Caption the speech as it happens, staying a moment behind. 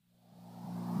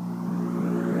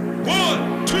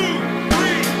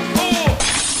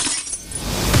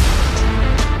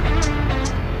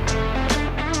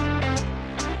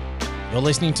You're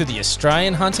listening to the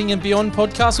Australian Hunting and Beyond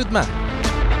podcast with Matt,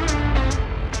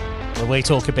 where we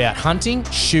talk about hunting,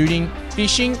 shooting,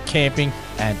 fishing, camping,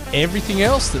 and everything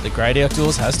else that the great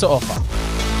outdoors has to offer.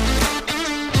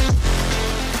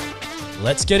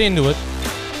 Let's get into it.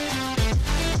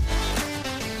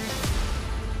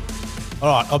 All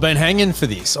right, I've been hanging for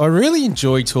this. I really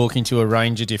enjoy talking to a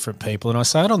range of different people, and I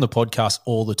say it on the podcast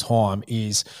all the time,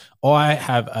 is I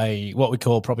have what we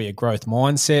call probably a growth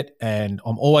mindset, and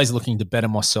I'm always looking to better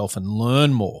myself and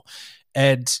learn more.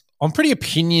 And I'm pretty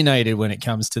opinionated when it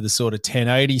comes to the sort of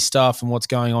 1080 stuff and what's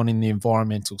going on in the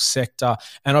environmental sector,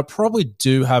 and I probably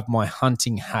do have my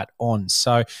hunting hat on.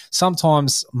 So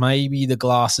sometimes maybe the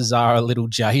glasses are a little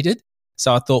jaded.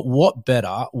 So I thought, what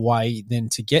better way than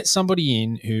to get somebody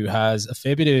in who has a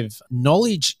fair bit of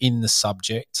knowledge in the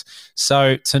subject.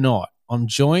 So tonight, I'm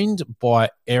joined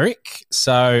by Erik.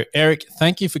 So Erik,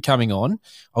 thank you for coming on.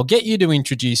 I'll get you to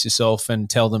introduce yourself and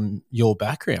tell them your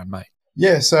background, mate.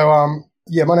 Yeah, so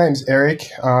my name's Erik,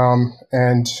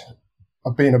 and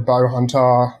I've been a bow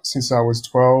hunter since I was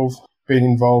 12. Been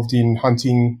involved in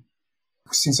hunting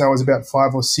since I was about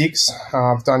 5 or 6.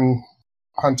 I've done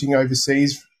hunting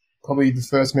overseas. Probably the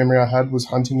first memory I had was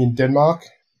hunting in Denmark,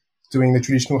 doing the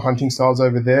traditional hunting styles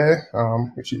over there,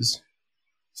 which is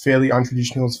fairly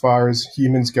untraditional as far as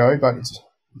humans go, but it's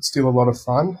still a lot of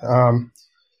fun.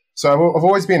 So I've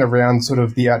always been around sort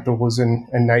of the outdoors and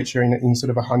nature in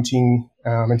sort of a hunting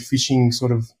and fishing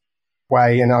sort of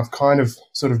way, and I've kind of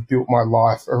sort of built my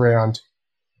life around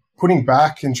putting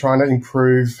back and trying to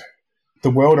improve the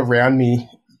world around me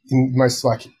in the most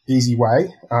like easy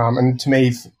way. And to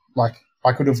me,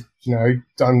 I could have,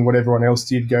 done what everyone else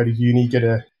did, go to uni, get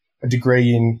a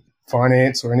degree in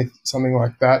finance or something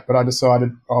like that. But I decided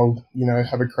I'll,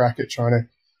 have a crack at trying to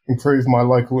improve my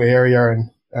local area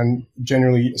and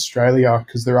generally Australia,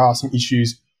 because there are some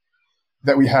issues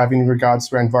that we have in regards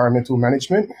to our environmental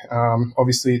management.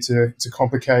 Obviously, it's a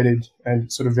complicated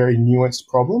and sort of very nuanced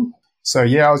problem. So,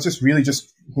 yeah, I was just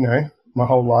my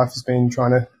whole life has been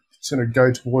trying to sort of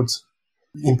go towards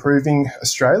improving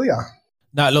Australia.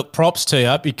 No, look, props to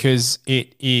you, because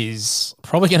it is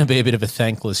probably going to be a bit of a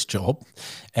thankless job,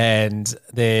 and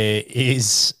there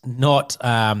is not,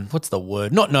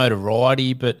 not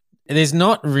notoriety, but there's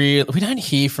not real, we don't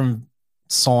hear from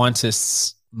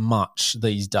scientists much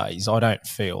these days, I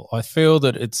feel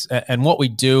that and what we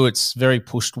do, it's very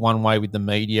pushed one way with the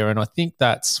media, and I think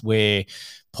that's where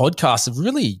podcasts have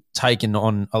really taken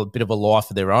on a bit of a life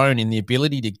of their own in the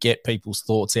ability to get people's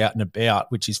thoughts out and about,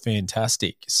 which is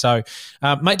fantastic. So,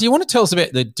 mate, do you want to tell us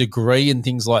about the degree and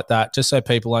things like that, just so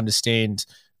people understand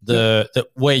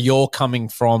where you're coming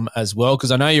from as well?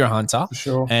 Because I know you're a hunter, for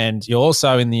sure, and you're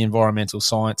also in the environmental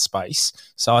science space.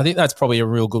 So I think that's probably a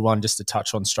real good one just to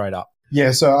touch on straight up.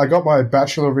 Yeah, so I got my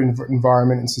Bachelor of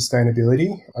Environment and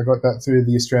Sustainability. I got that through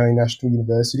the Australian National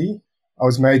University. I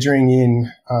was majoring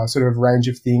in sort of a range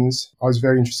of things. I was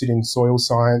very interested in soil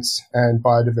science and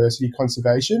biodiversity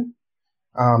conservation.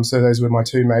 So those were my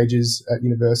two majors at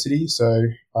university. So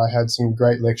I had some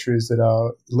great lecturers that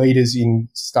are leaders in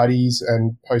studies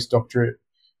and postdoctorate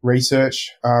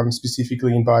research,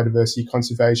 specifically in biodiversity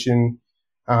conservation,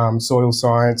 soil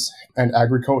science, and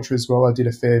agriculture as well. I did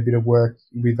a fair bit of work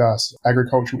with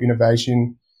agricultural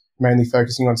innovation, mainly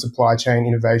focusing on supply chain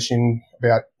innovation,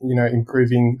 about,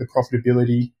 improving the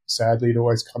profitability. Sadly, it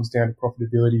always comes down to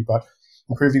profitability, but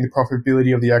improving the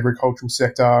profitability of the agricultural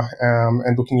sector,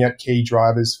 and looking at key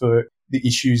drivers for the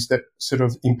issues that sort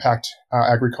of impact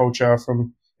agriculture,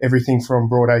 from everything from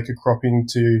broadacre cropping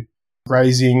to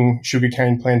grazing,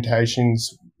 sugarcane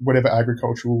plantations, whatever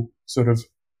agricultural sort of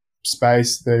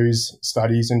space. There is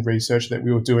studies and research that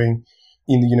we were doing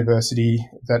in the university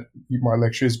that my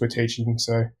lecturers were teaching.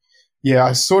 So, yeah,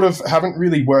 I sort of haven't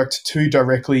really worked too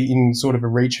directly in sort of a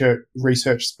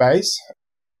research space.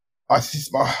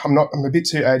 I'm a bit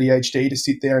too ADHD to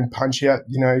sit there and punch out,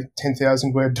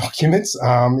 10,000 word documents.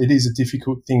 It is a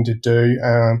difficult thing to do.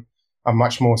 I'm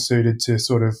much more suited to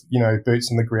sort of,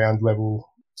 boots on the ground level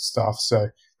stuff. So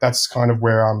that's kind of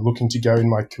where I'm looking to go in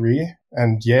my career.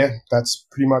 And yeah, that's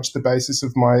pretty much the basis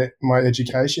of my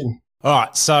education. All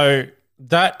right. So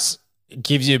that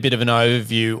gives you a bit of an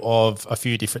overview of a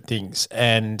few different things.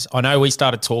 And I know we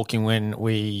started talking when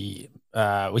we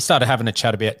started having a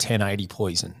chat about 1080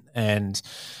 poison. And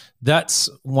that's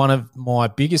one of my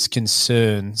biggest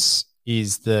concerns,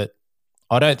 is that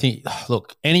I don't think,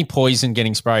 look, any poison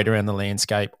getting sprayed around the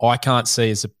landscape, I can't see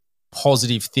as a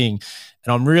positive thing.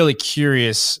 And I'm really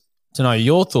curious to know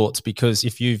your thoughts, because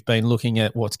if you've been looking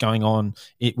at what's going on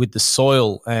with the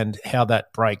soil and how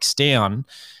that breaks down,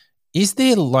 Is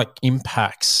there like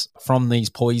impacts from these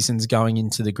poisons going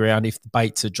into the ground if the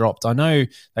baits are dropped? I know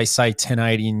they say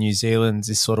 1080 in New Zealand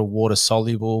is sort of water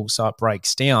soluble, so it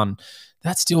breaks down.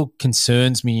 That still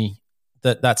concerns me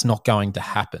that that's not going to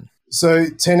happen. So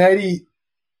 1080,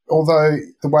 although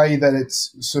the way that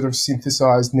it's sort of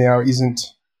synthesized now isn't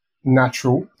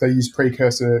natural, they use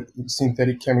precursor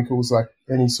synthetic chemicals like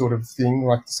any sort of thing,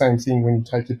 like the same thing when you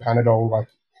take your Panadol, like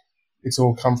it's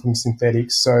all come from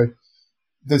synthetics. So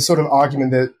the sort of argument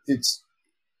that it's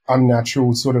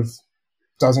unnatural sort of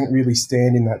doesn't really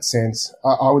stand in that sense.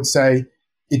 I would say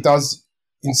it does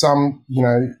in some,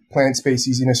 plant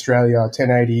species in Australia,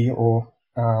 1080 or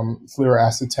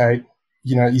fluoroacetate,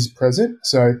 is present.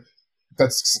 So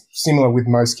that's similar with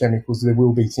most chemicals. There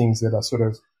will be things that are sort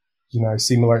of,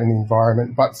 similar in the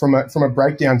environment. But from a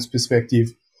breakdowns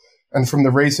perspective, and from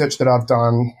the research that I've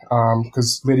done,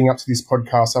 because leading up to this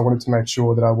podcast, I wanted to make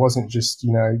sure that I wasn't just,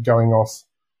 going off,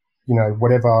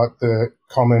 whatever the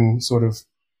common sort of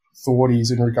thought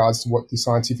is in regards to what the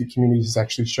scientific community has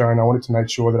actually shown. I wanted to make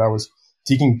sure that I was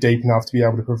digging deep enough to be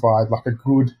able to provide like a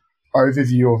good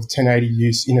overview of 1080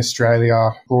 use in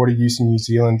Australia, broader use in New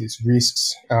Zealand, its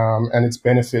risks and its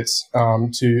benefits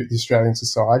to the Australian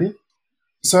society.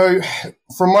 So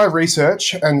from my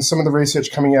research and some of the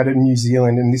research coming out of New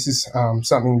Zealand, and this is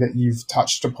something that you've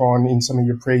touched upon in some of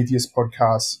your previous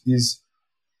podcasts, is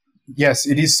yes,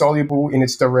 it is soluble in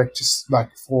its direct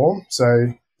form.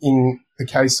 So in the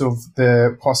case of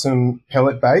the possum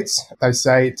pellet baits, they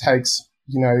say it takes,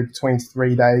 between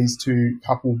 3 days to a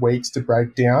couple of weeks to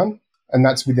break down, and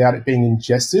that's without it being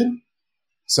ingested.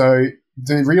 So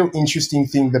the real interesting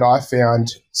thing that I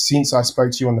found since I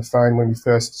spoke to you on the phone when we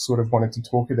first sort of wanted to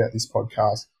talk about this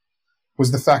podcast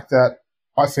was the fact that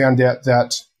I found out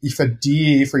that if a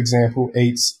deer, for example,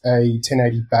 eats a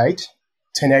 1080 bait,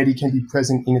 1080 can be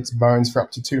present in its bones for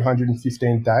up to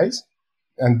 215 days.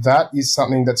 And that is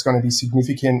something that's going to be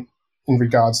significant in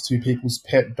regards to people's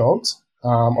pet dogs.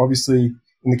 Obviously,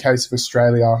 in the case of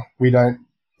Australia, we don't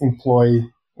deploy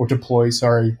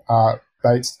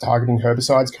baits targeting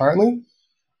herbicides currently.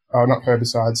 Not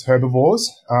herbicides, herbivores.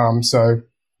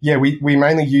 We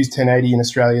mainly use 1080 in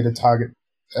Australia to target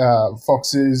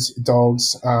foxes,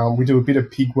 dogs. We do a bit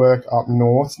of pig work up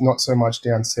north, not so much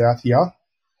down south here.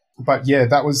 But yeah,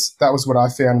 that was what I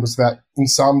found, was that in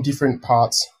some different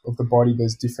parts of the body,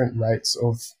 there's different rates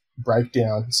of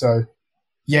breakdown. So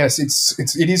yes,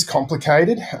 it is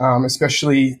complicated,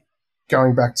 especially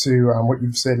going back to what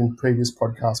you've said in previous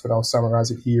podcasts, but I'll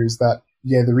summarize it here, is that,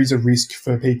 yeah, there is a risk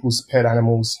for people's pet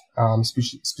animals,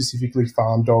 specifically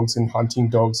farm dogs and hunting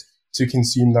dogs, to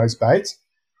consume those baits.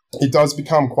 It does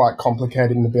become quite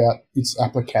complicated about its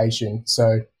application.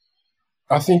 So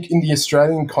I think in the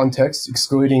Australian context,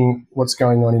 excluding what's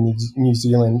going on in New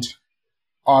Zealand,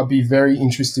 I'd be very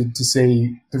interested to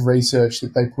see the research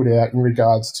that they put out in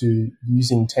regards to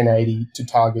using 1080 to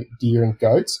target deer and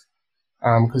goats.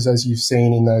 Because as you've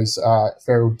seen in those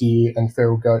feral deer and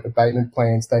feral goat abatement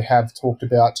plans, they have talked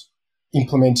about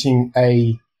implementing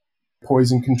a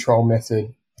poison control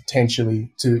method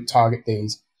potentially to target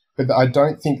these. But I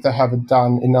don't think they have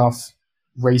done enough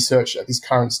research at this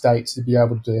current state to be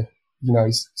able to,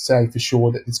 say for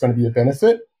sure that it's going to be a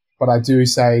benefit. But I do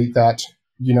say that,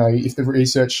 if the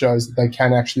research shows that they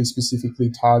can actually specifically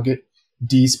target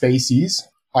deer species,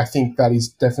 I think that is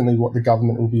definitely what the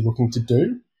government will be looking to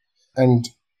do. And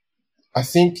I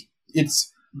think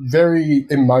it's very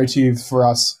emotive for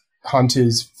us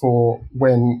hunters for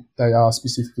when they are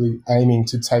specifically aiming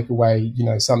to take away,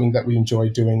 something that we enjoy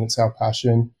doing. It's our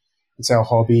passion, it's our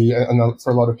hobby, and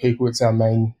for a lot of people, it's our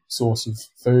main source of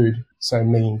food, so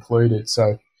me included.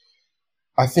 So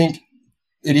I think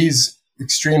it is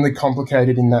extremely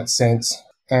complicated in that sense.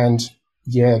 And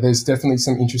yeah, there's definitely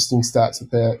some interesting stats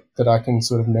that I can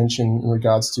sort of mention in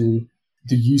regards to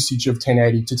the usage of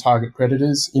 1080 to target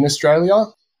predators in Australia,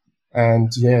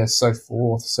 and yeah, so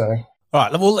forth. So, all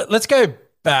right, well, let's go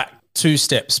back 2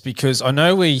 steps, because I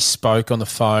know we spoke on the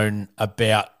phone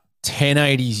about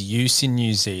 1080's use in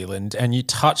New Zealand, and you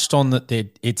touched on that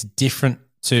it's different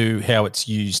to how it's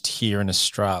used here in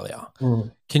Australia.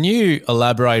 Can you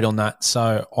elaborate on that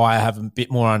so I have a bit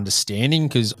more understanding?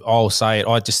 Because I'll say it,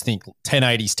 I just think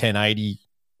 1080's 1080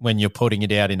 when you're putting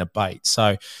it out in a bait.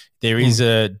 So there is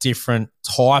a different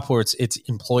type, or it's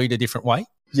employed a different way?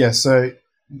 Yeah, so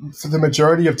for the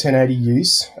majority of 1080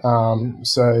 use,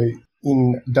 so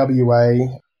in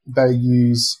WA, they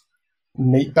use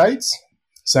meat baits,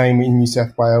 same in New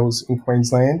South Wales, in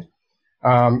Queensland.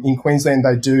 In Queensland,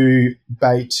 they do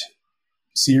bait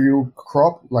cereal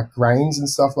crop, like grains and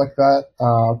stuff like that,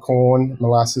 corn,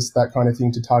 molasses, that kind of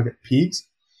thing, to target pigs.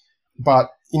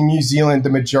 But in New Zealand, the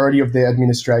majority of their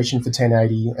administration for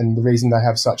 1080 and the reason they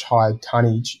have such high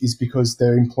tonnage is because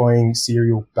they're employing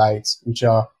cereal baits, which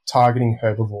are targeting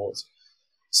herbivores.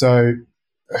 So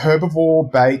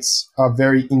herbivore baits are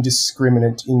very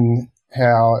indiscriminate in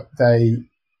how they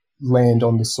land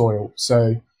on the soil.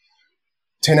 So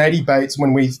 1080 baits,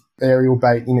 when we aerial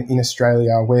bait in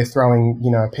Australia, we're throwing,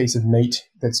 a piece of meat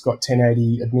that's got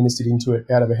 1080 administered into it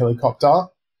out of a helicopter.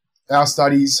 Our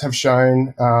studies have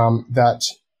shown that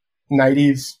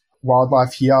native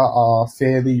wildlife here are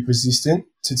fairly resistant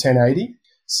to 1080.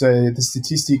 So the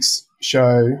statistics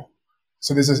show,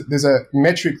 so there's a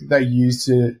metric that they use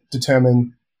to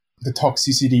determine the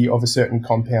toxicity of a certain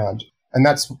compound, and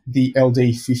that's the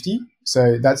LD50.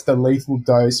 So that's the lethal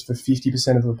dose for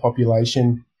 50% of the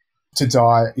population to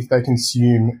die if they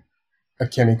consume a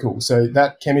chemical. So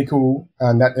that chemical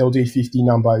and that LD50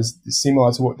 number is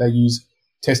similar to what they use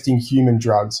testing human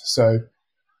drugs. So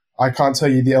I can't tell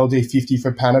you the LD50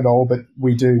 for Panadol, but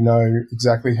we do know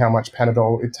exactly how much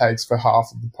Panadol it takes for half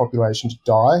of the population to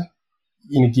die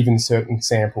in a given certain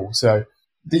sample. So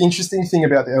the interesting thing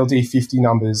about the LD50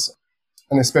 numbers,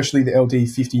 and especially the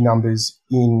LD50 numbers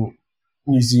in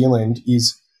New Zealand,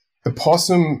 is the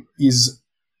possum is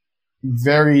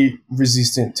very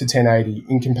resistant to 1080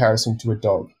 in comparison to a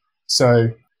dog.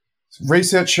 So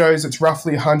research shows it's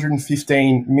roughly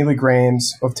 115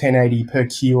 milligrams of 1080 per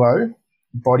kilo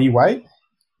body weight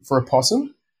for a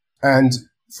possum, and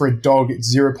for a dog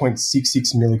it's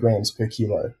 0.66 milligrams per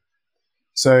kilo.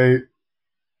 So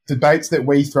the baits that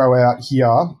we throw out here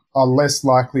are less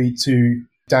likely to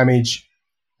damage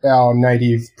our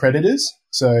native predators.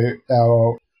 So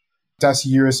our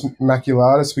Dasyurus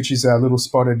maculatus, which is our little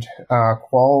spotted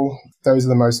quoll, those are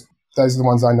the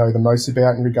ones I know the most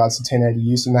about in regards to 1080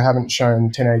 use, and they haven't shown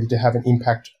 1080 to have an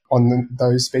impact on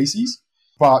those species.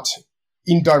 But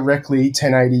indirectly,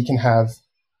 1080 can have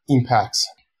impacts.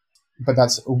 But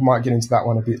we might get into that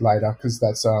one a bit later, because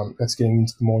that's getting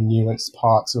into the more nuanced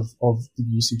parts of the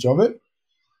usage of it.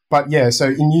 But yeah, so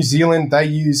in New Zealand, they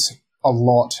use a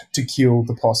lot to kill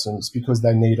the possums because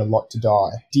they need a lot to die.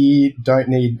 Deer don't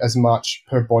need as much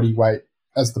per body weight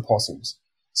as the possums.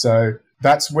 So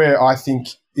that's where I think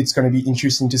it's going to be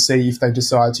interesting to see if they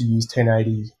decide to use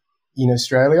 1080 in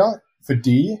Australia for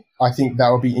deer. I think that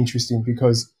will be interesting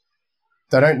because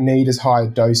they don't need as high a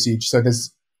dosage. So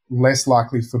there's less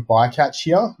likely for bycatch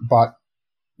here, but,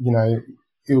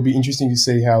 it'll be interesting to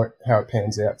see how it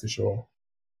pans out for sure.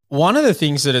 One of the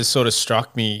things that has sort of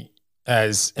struck me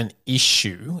as an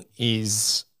issue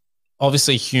is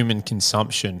obviously human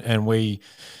consumption. And we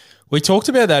talked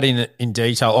about that in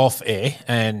detail off air,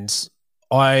 and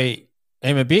I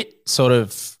am a bit sort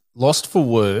of lost for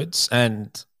words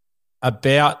and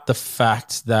about the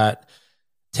fact that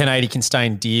 1080 can stay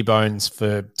in deer bones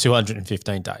for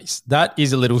 215 days. That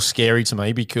is a little scary to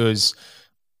me because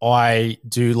I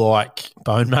do like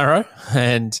bone marrow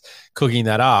and cooking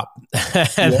that up.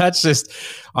 And that's just,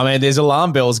 there's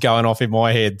alarm bells going off in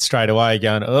my head straight away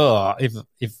going, oh,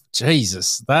 if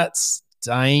Jesus, that's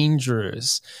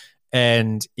dangerous.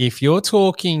 And if you're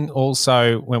talking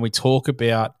also when we talk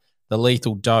about the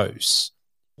lethal dose,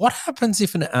 what happens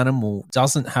if an animal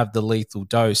doesn't have the lethal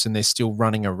dose and they're still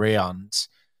running around?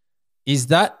 Is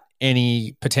that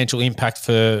any potential impact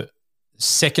for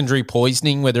secondary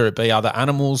poisoning, whether it be other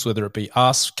animals, whether it be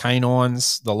us,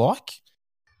 canines, the like?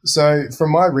 So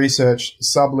from my research,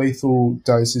 sublethal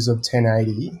doses of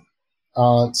 1080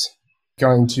 aren't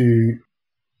going to,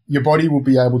 your body will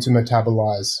be able to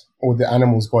metabolize, or the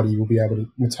animal's body will be able to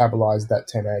metabolize that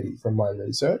 1080 from my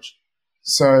research.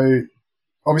 So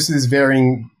obviously there's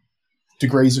varying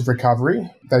degrees of recovery.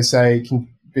 They say it can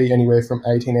be anywhere from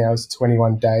 18 hours to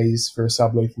 21 days for a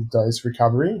sublethal dose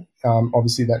recovery.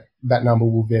 Obviously that number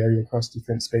will vary across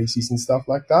different species and stuff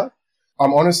like that.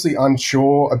 I'm honestly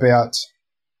unsure about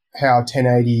how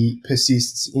 1080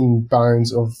 persists in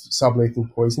bones of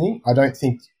sublethal poisoning. I don't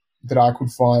think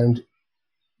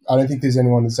there's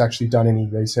anyone that's actually done any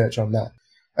research on that.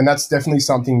 And that's definitely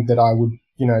something that I would,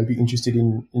 be interested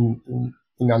in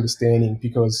understanding,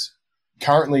 because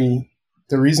currently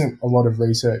there isn't a lot of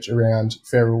research around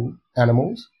feral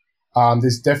animals.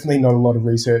 There's definitely not a lot of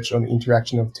research on the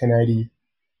interaction of 1080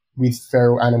 with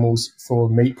feral animals for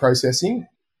meat processing.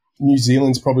 New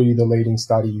Zealand's probably the leading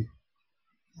study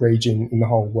region in the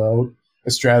whole world.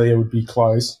 Australia would be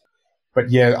close. But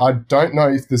yeah, I don't know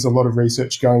if there's a lot of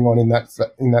research going on in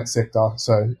that sector.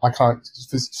 So I can't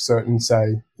for certain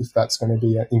say if that's going to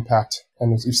be an impact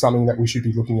and if something that we should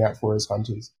be looking out for as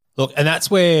hunters. Look, and that's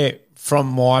where, from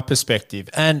my perspective,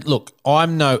 and look,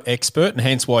 I'm no expert, and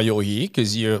hence why you're here,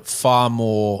 because you're far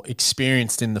more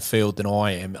experienced in the field than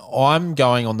I am. I'm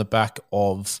going on the back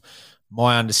of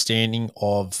my understanding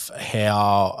of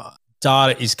how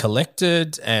data is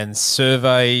collected and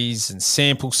surveys and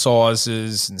sample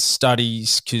sizes and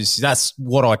studies, because that's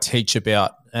what I teach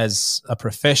about as a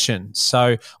profession.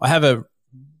 So I have a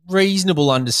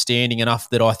reasonable understanding, enough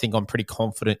that I think I'm pretty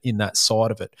confident in that side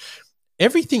of it.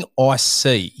 Everything I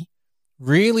see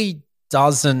really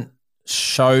doesn't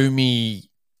show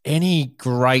me any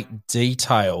great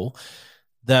detail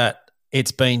that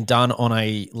it's been done on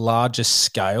a larger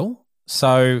scale.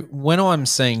 So when I'm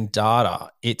seeing data,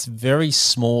 it's very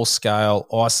small scale,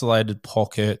 isolated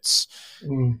pockets.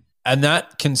 And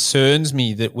that concerns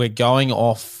me, that we're going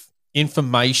off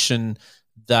information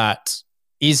that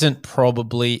isn't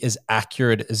probably as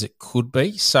accurate as it could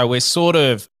be. So we're sort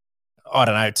of, I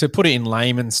don't know, to put it in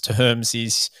layman's terms,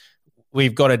 is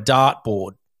we've got a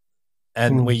dartboard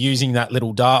and we're using that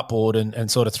little dartboard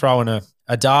and sort of throwing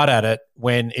a dart at it,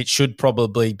 when it should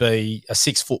probably be a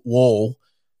 6-foot wall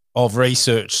of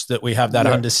research that we have that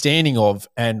understanding of,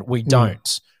 and we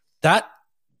don't. That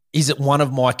is one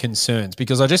of my concerns,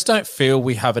 because I just don't feel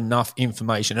we have enough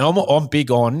information. And I'm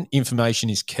big on information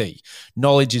is key.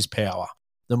 Knowledge is power.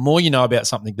 The more you know about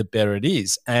something, the better it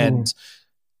is. And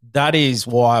that is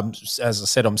why, as I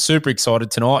said, I'm super excited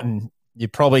tonight, and you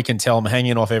probably can tell I'm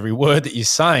hanging off every word that you're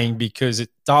saying, because it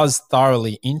does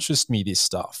thoroughly interest me, this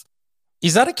stuff.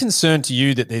 Is that a concern to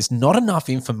you, that there's not enough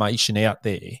information out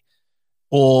there,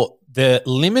 or the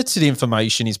limited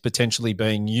information is potentially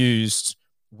being used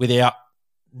without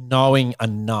knowing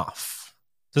enough?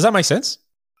 Does that make sense?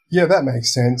 Yeah, that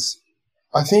makes sense.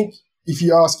 I think if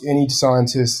you ask any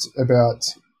scientist about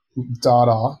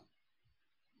data,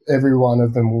 every one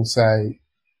of them will say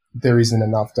there isn't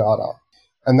enough data.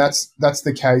 And that's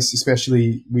the case,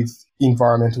 especially with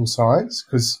environmental science,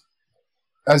 because,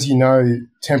 as you know,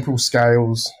 temporal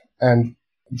scales and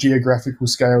geographical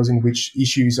scales in which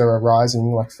issues are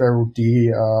arising, like feral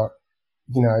deer, are,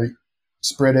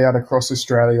 spread out across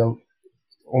Australia,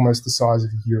 almost the size of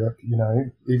Europe,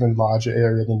 even larger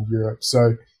area than Europe.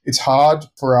 So it's hard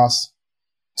for us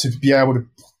to be able to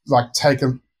take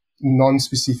a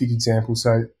non-specific example.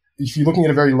 So if you're looking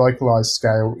at a very localized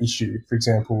scale issue, for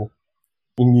example,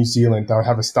 in New Zealand, they'll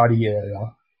have a study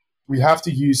area. We have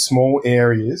to use small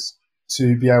areas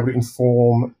to be able to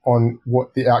inform on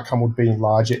what the outcome would be in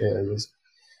larger areas.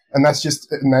 And that's just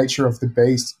the nature of the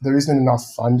beast. There isn't enough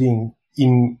funding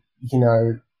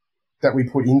that we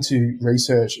put into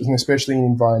research, and especially in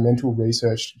environmental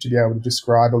research, to be able to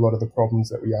describe a lot of the problems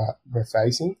that we're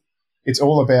facing. It's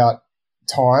all about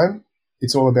time,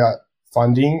 it's all about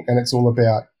funding, and it's all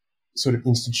about sort of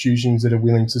institutions that are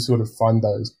willing to sort of fund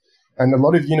those. And a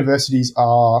lot of universities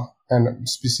are, and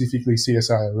specifically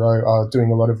CSIRO, are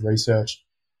doing a lot of research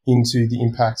into the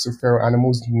impacts of feral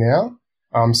animals now.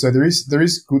 So there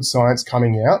is good science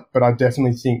coming out, but I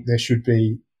definitely think there should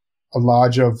be a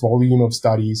larger volume of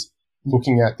studies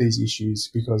looking at these issues,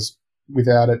 because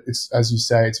without it, it's, as you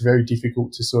say, it's very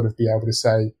difficult to sort of be able to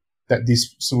say that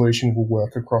this solution will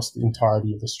work across the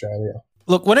entirety of Australia.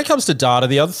 Look, when it comes to data,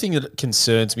 the other thing that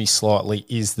concerns me slightly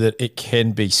is that it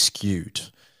can be skewed.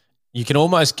 You can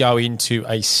almost go into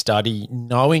a study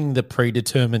knowing the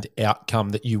predetermined outcome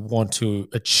that you want to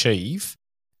achieve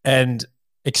and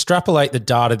extrapolate the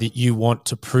data that you want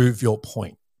to prove your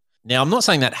point. Now, I'm not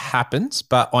saying that happens,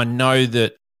 but I know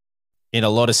that in a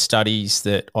lot of studies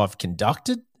that I've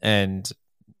conducted and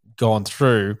gone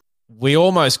through, we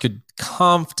almost could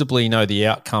comfortably know the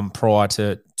outcome prior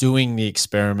to doing the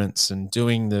experiments and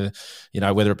doing the,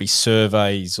 whether it be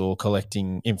surveys or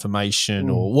collecting information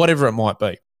or whatever it might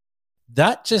be.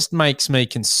 That just makes me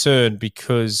concerned,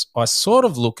 because I sort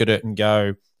of look at it and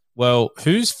go, well,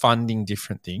 who's funding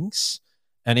different things?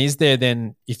 And is there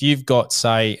then, if you've got,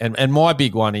 say, and my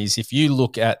big one is, if you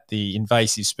look at the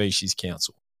Invasive Species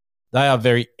Council, they are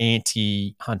very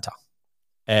anti-hunter,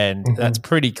 and that's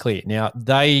pretty clear. Now,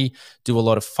 they do a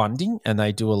lot of funding and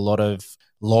they do a lot of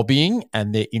lobbying,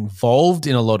 and they're involved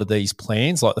in a lot of these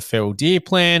plans, like the feral deer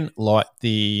plan, like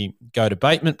the goat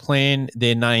abatement plan.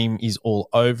 Their name is all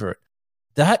over it.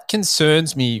 That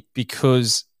concerns me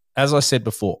because, as I said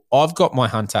before, I've got my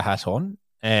hunter hat on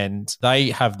and they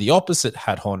have the opposite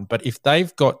hat on. But if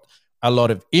they've got a lot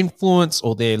of influence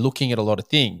or they're looking at a lot of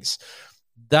things,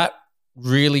 that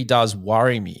really does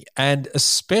worry me. And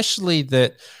especially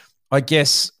that, I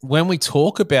guess, when we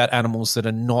talk about animals that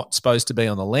are not supposed to be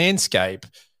on the landscape,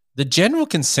 the general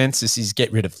consensus is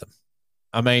get rid of them.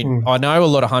 I mean, I know a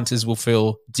lot of hunters will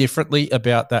feel differently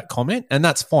about that comment, and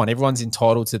that's fine. Everyone's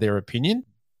entitled to their opinion.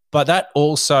 But that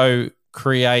also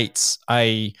creates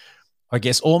I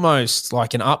guess, almost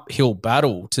like an uphill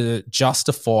battle to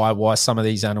justify why some of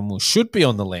these animals should be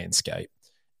on the landscape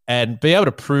and be able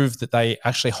to prove that they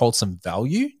actually hold some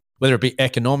value, whether it be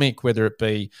economic, whether it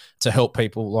be to help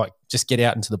people like just get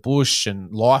out into the bush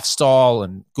and lifestyle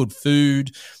and good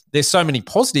food. There's so many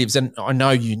positives. And I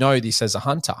know you know this as a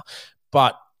hunter,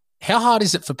 but how hard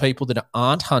is it for people that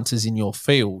aren't hunters in your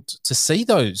field to see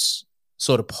those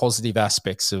sort of positive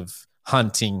aspects of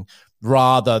hunting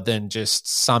rather than just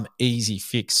some easy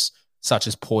fix such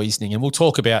as poisoning? And we'll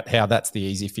talk about how that's the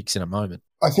easy fix in a moment.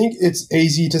 I think it's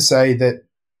easy to say that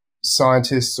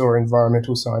scientists or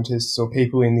environmental scientists or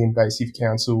people in the invasive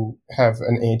council have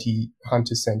an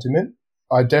anti-hunter sentiment.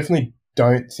 I definitely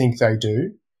don't think they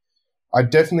do. I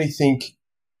definitely think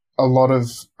a lot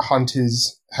of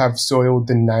hunters have soiled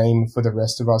the name for the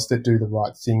rest of us that do the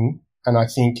right thing. And I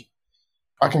think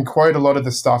I can quote a lot of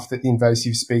the stuff that the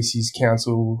Invasive Species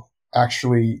Council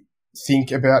actually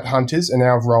think about hunters and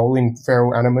our role in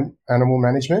feral animal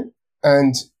management.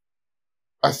 And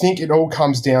I think it all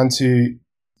comes down to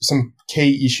some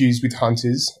key issues with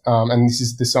hunters, and this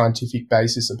is the scientific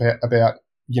basis about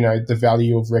the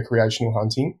value of recreational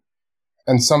hunting.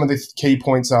 And some of the key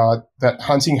points are that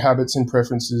hunting habits and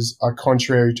preferences are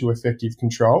contrary to effective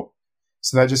control.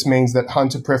 So that just means that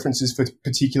hunter preferences for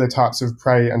particular types of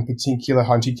prey and particular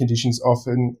hunting conditions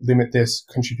often limit their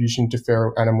contribution to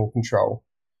feral animal control.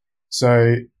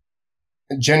 So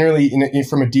generally,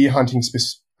 from a deer hunting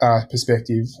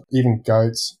perspective, even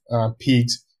goats,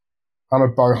 pigs, I'm a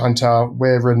bow hunter.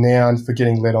 We're renowned for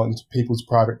getting let onto people's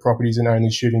private properties and only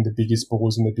shooting the biggest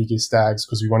boars and the biggest stags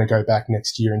because we want to go back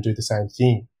next year and do the same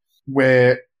thing.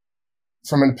 Where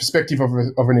from a perspective of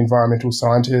an environmental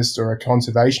scientist or a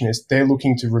conservationist, they're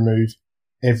looking to remove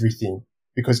everything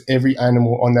because every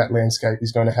animal on that landscape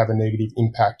is going to have a negative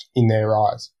impact in their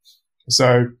eyes.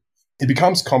 So it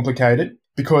becomes complicated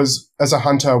because as a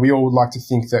hunter, we all like to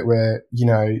think that we're,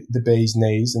 the bee's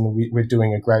knees and we're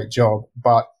doing a great job.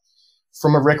 But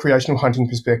from a recreational hunting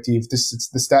perspective, the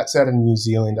stats out of New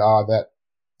Zealand are that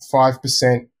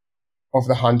 5% of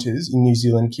the hunters in New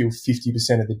Zealand kill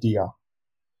 50% of the deer.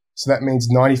 So that means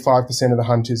 95% of the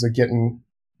hunters are getting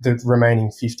the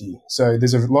remaining 50. So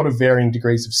there's a lot of varying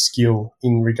degrees of skill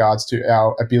in regards to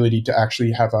our ability to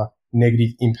actually have a negative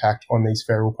impact on these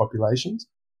feral populations.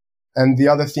 And the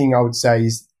other thing I would say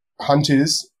is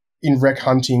hunters in rec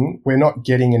hunting, we're not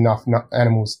getting enough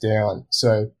animals down.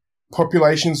 So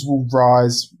populations will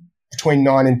rise between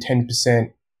 9 and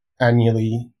 10%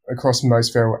 annually across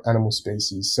most feral animal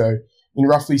species. So in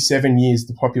roughly 7 years,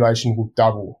 the population will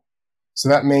double. So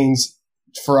that means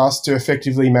for us to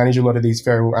effectively manage a lot of these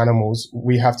feral animals,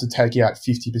 we have to take out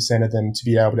 50% of them to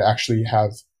be able to actually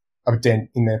have a dent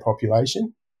in their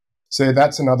population. So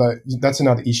that's another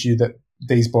issue that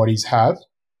these bodies have.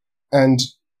 And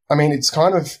I mean, it's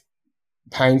kind of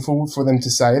painful for them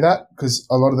to say that because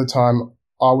a lot of the time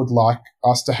I would like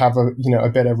us to have a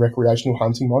better recreational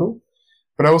hunting model.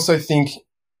 But I also think,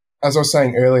 as I was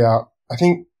saying earlier, I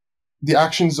think the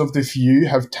actions of the few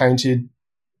have tainted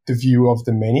the view of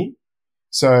the many.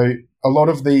 So a lot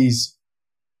of these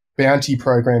bounty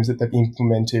programs that they've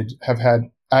implemented have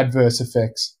had adverse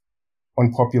effects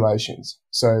on populations.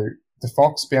 So the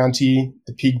fox bounty,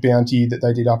 the pig bounty that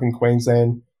they did up in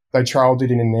Queensland, they trialled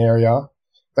it in an area.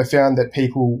 They found that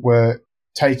people were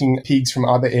taking pigs from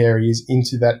other areas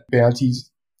into that bounty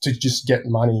to just get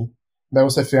money. They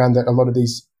also found that a lot of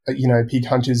these, pig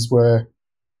hunters were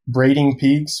breeding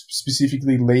pigs,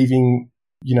 specifically leaving,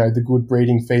 the good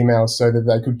breeding females so that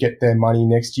they could get their money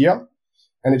next year.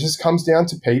 And it just comes down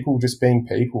to people just being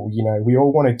people. We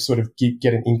all want to sort of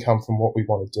get an income from what we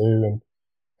want to do.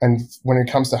 And when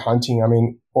it comes to hunting, I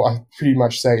mean, I pretty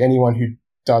much say anyone who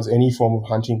does any form of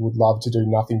hunting would love to do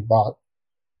nothing but.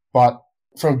 But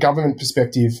from a government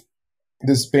perspective,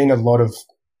 there's been a lot of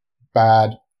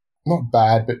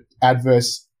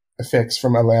adverse effects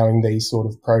from allowing these sort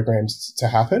of programs to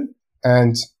happen.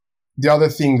 And the other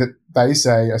thing that they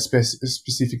say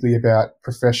specifically about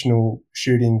professional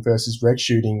shooting versus rec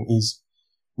shooting is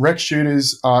rec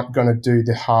shooters aren't going to do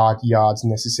the hard yards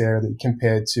necessarily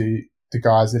compared to the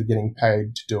guys that are getting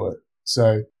paid to do it.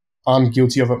 So I'm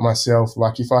guilty of it myself.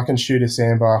 Like if I can shoot a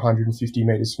sandbar 150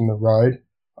 meters from the road,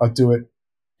 I'll do it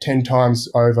 10 times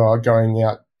over going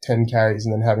out 10 Ks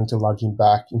and then having to lug him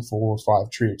back in 4 or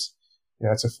 5 trips.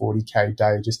 It's a 40K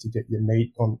day just to get your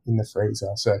meat in the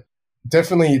freezer. So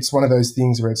definitely it's one of those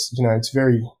things where it's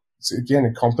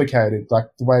again, complicated. Like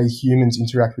the way humans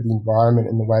interact with the environment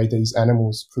and the way these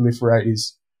animals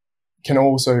proliferate can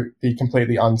also be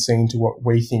completely unseen to what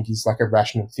we think is like a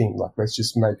rational thing. Like let's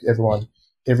just make everyone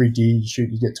every deer you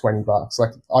shoot, you get $20.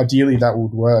 Like ideally that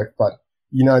would work, but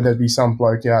there'd be some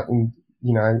bloke out in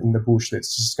the bush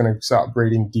that's just going to start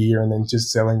breeding deer and then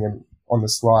just selling them on the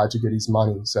slide to get his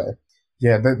money. So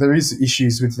yeah, there is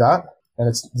issues with that, and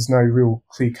there's no real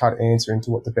clear-cut answer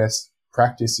into what the best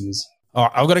practice is. All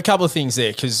right, I've got a couple of things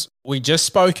there because we just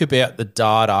spoke about the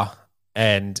data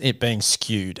and it being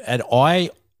skewed. And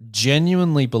I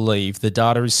genuinely believe the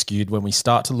data is skewed when we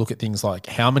start to look at things like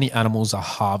how many animals are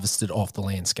harvested off the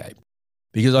landscape.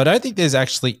 Because I don't think there's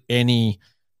actually any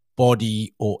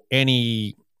body or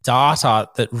any data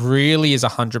that really is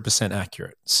 100%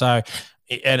 accurate. So,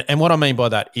 and what I mean by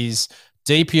that is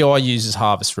DPI uses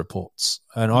harvest reports.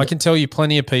 And I can tell you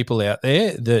plenty of people out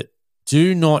there that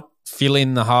do not fill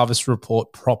in the harvest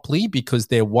report properly because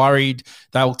they're worried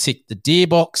they'll tick the deer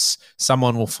box.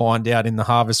 Someone will find out in the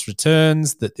harvest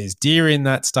returns that there's deer in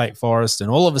that state forest, and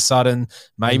all of a sudden,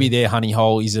 maybe their honey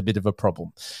hole is a bit of a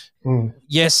problem.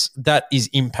 Yes, that is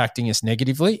impacting us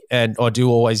negatively, and I do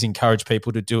always encourage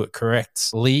people to do it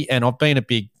correctly. And I've been a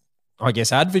big,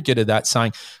 advocate of that,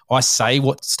 saying I say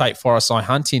what state forests I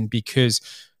hunt in because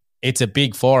it's a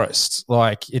big forest.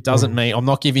 Like, it doesn't mean I'm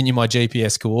not giving you my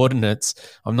GPS coordinates.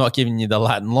 I'm not giving you the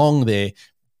lat and long there,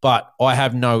 but I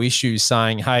have no issues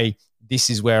saying, hey,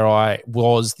 this is where I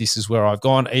was. This is where I've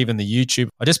gone. Even the YouTube,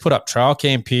 I just put up trail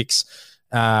cam pics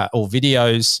or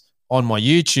videos on my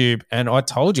YouTube, and I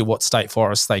told you what state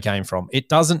forests they came from. It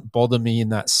doesn't bother me in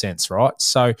that sense, right?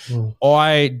 So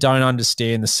I don't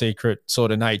understand the secret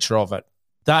sort of nature of it.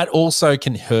 That also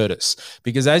can hurt us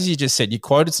because, as you just said, you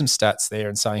quoted some stats there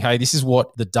and saying, hey, this is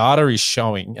what the data is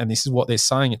showing and this is what they're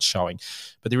saying it's showing.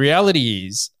 But the reality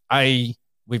is,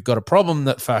 we've got a problem,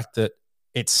 that fact that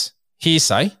it's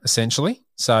hearsay, essentially.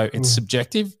 So it's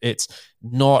subjective. It's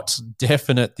not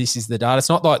definite. This is the data. It's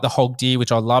not like the hog deer,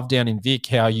 which I love down in Vic,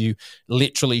 how you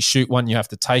literally shoot one. You have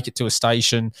to take it to a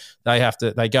station.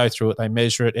 They go through it. They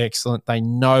measure it. Excellent. They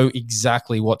know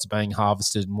exactly what's being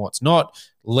harvested and what's not.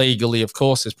 Legally, of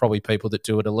course, there's probably people that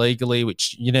do it illegally,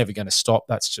 which you're never going to stop.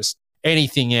 That's just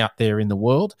anything out there in the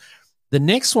world. The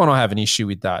next one I have an issue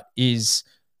with that is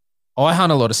I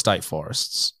hunt a lot of state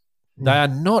forests. They are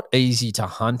not easy to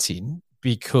hunt in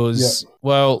because,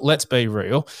 well, let's be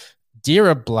real, deer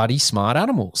are bloody smart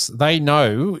animals. They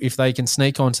know if they can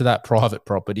sneak onto that private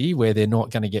property where they're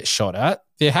not going to get shot at,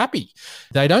 they're happy.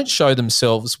 They don't show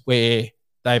themselves where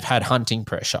they've had hunting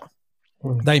pressure.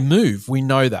 They move. We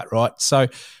know that, right? So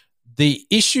the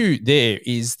issue there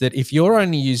is that if you're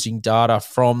only using data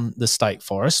from the state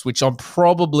forest, which I'm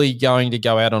probably going to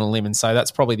go out on a limb and say that's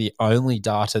probably the only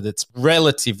data that's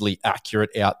relatively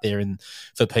accurate out there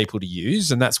for people to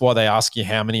use, and that's why they ask you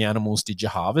how many animals did you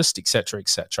harvest, et cetera, et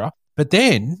cetera. But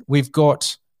then we've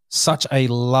got such a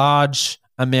large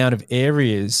amount of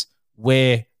areas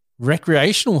where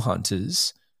recreational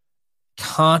hunters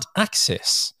can't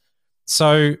access.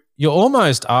 So you're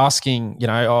almost asking,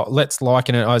 let's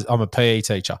liken it. I'm a PE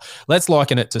teacher. Let's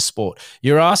liken it to sport.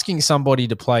 You're asking somebody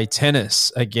to play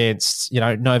tennis against,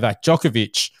 Novak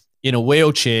Djokovic in a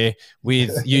wheelchair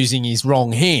with using his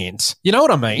wrong hand. You know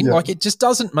what I mean? Yeah. Like, it just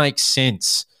doesn't make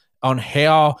sense on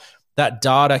how that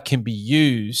data can be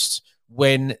used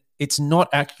when it's not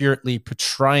accurately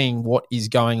portraying what is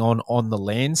going on the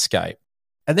landscape.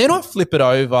 And then I flip it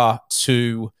over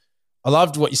to, I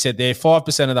loved what you said there.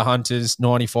 5% of the hunters,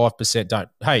 95% don't.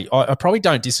 Hey, I probably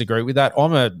don't disagree with that.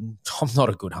 I'm not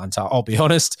a good hunter, I'll be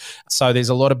honest. So there's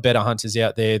a lot of better hunters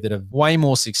out there that are way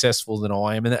more successful than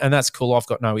I am, and that's cool. I've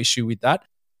got no issue with that.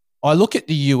 I look at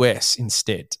the US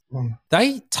instead.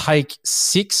 They take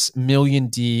 6 million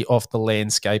deer off the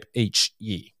landscape each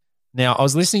year. Now, I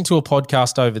was listening to a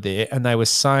podcast over there, and they were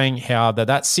saying how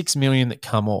that 6 million that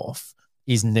come off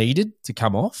is needed to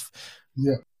come off.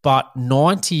 Yeah. But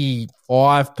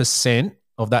 95%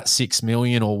 of that 6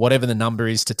 million, or whatever the number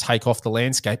is to take off the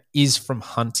landscape, is from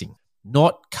hunting,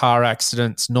 not car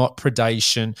accidents, not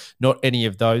predation, not any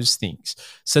of those things.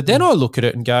 So then I look at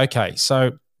it and go, okay,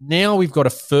 so now we've got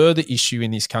a further issue in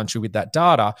this country with that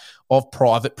data of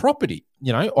private property.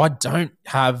 I don't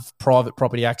have private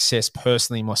property access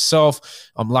personally myself.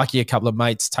 I'm lucky a couple of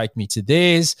mates take me to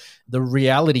theirs. The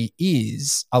reality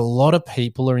is a lot of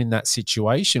people are in that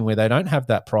situation where they don't have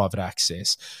that private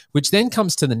access, which then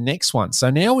comes to the next one. So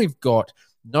now we've got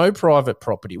no private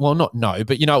property. Well, not no,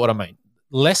 but you know what I mean.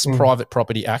 Less private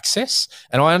property access.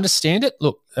 And I understand it.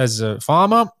 Look, as a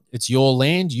farmer, it's your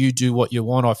land. You do what you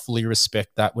want. I fully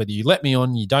respect that. Whether you let me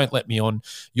on, you don't let me on,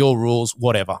 your rules,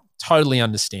 whatever. Totally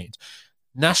understand.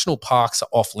 National parks are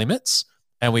off limits,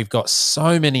 and we've got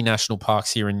so many national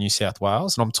parks here in New South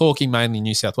Wales. And I'm talking mainly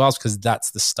New South Wales because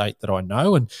that's the state that I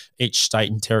know, and each state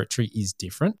and territory is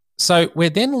different. So we're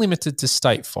then limited to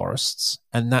state forests,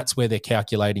 and that's where they're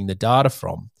calculating the data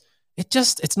from.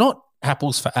 It's not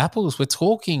apples for apples. We're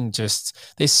talking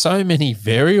there's so many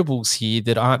variables here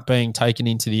that aren't being taken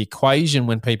into the equation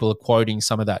when people are quoting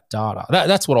some of that data.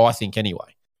 That's what I think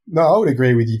anyway. No, I would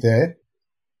agree with you there.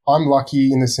 I'm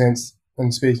lucky in the sense,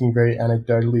 and speaking very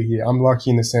anecdotally here, I'm lucky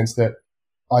in the sense that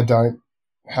I don't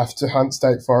have to hunt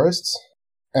state forests.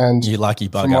 And you lucky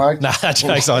bugger.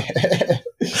 Jokes on.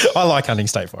 I like hunting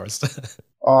state forest.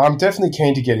 I'm definitely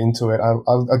keen to get into it.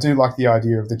 I do like the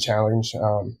idea of the challenge.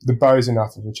 The bow's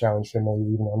enough of a challenge for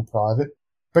me, even on private.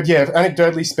 But yeah,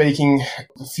 anecdotally speaking,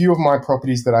 a few of my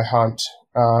properties that I hunt,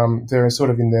 they're sort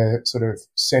of in the sort of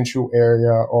central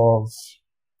area of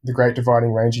the Great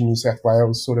Dividing Range in New South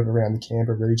Wales, sort of around the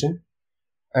Canberra region.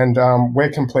 And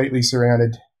we're completely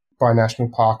surrounded by national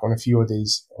park on a few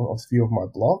of my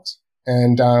blocks.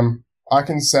 And I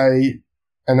can say,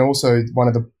 and also one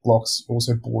of the blocks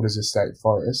also borders a state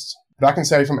forest. But I can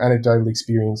say from anecdotal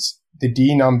experience, the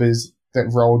deer numbers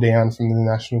that roll down from the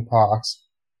national parks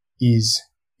is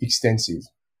extensive.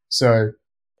 So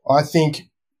I think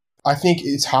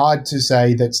it's hard to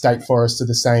say that state forests are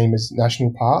the same as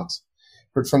national parks,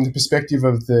 but from the perspective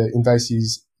of the Invasive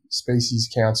Species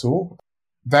Council,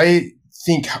 they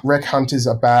think rec hunters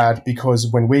are bad because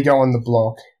when we go on the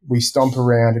block, we stomp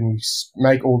around and we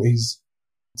make all these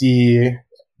deer,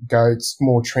 goats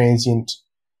more transient.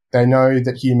 They know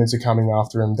that humans are coming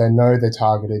after them. They know they're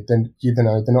targeted. Then,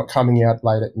 they're not coming out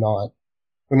late at night.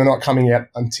 When they're not coming out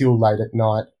until late at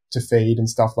night to feed and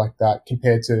stuff like that,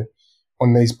 compared to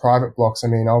on these private blocks. I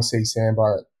mean, I'll see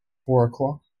sambar at 4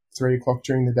 o'clock, 3 o'clock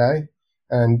during the day.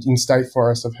 And in state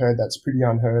forests, I've heard that's pretty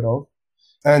unheard of.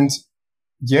 And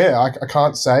yeah, I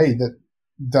can't say that,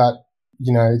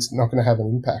 it's not going to have an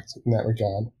impact in that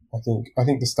regard. I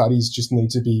think the studies just need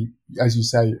to be, as you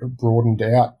say, broadened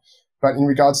out. But in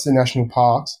regards to the national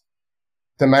parks,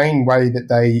 the main way that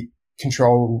they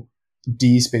control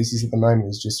deer species at the moment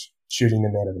is just shooting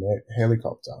them out of a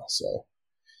helicopter. So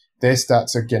their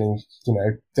stats are getting,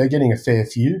 they're getting a fair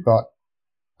few, but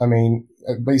I mean,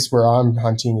 at least where I'm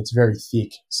hunting, it's very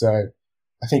thick. So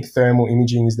I think thermal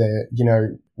imaging is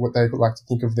what they like to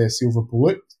think of their silver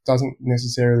bullet. Doesn't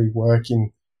necessarily work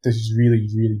in this really,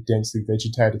 really densely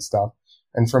vegetated stuff.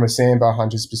 And from a sandbar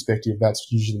hunter's perspective,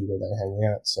 that's usually where they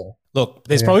hang out. So look,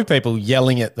 there's probably people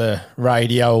yelling at the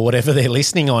radio or whatever they're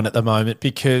listening on at the moment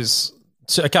because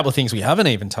a couple of things we haven't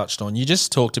even touched on. You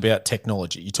just talked about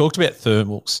technology. You talked about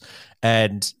thermals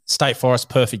and state forest,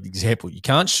 perfect example. You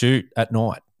can't shoot at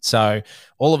night. So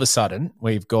all of a sudden,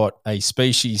 we've got a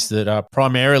species that are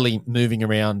primarily moving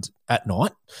around at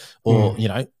night or,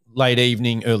 late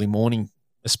evening, early morning,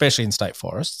 especially in state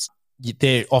forests.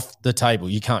 They're off the table.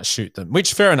 You can't shoot them,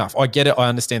 which fair enough. I get it. I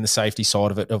understand the safety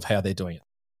side of it, of how they're doing it.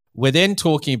 We're then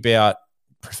talking about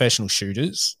professional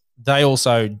shooters. They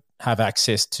also have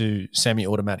access to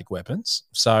semi-automatic weapons.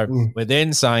 So we're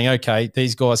then saying, okay,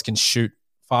 these guys can shoot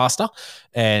faster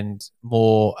and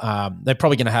more. They're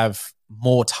probably going to have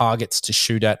more targets to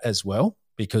shoot at as well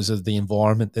because of the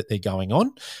environment that they're going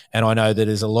on. And I know that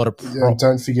there's a lot of...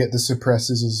 don't forget the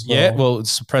suppressors as well. Yeah, well,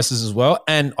 suppressors as well.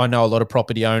 And I know a lot of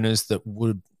property owners that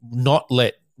would not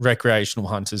let recreational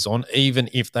hunters on, even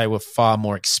if they were far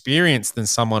more experienced than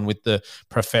someone with the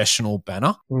professional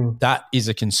banner. That is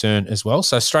a concern as well.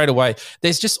 So straight away,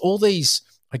 there's just all these,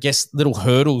 I guess, little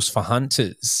hurdles for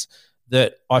hunters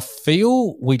that I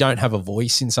feel we don't have a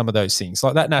voice in some of those things.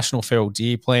 Like that National Feral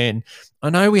Deer Plan, I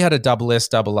know we had a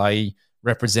SSAA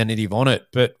representative on it,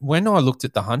 but when I looked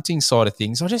at the hunting side of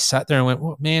things, I just sat there and went,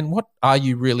 well, man, what are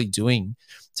you really doing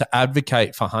to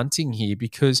advocate for hunting here?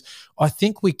 Because I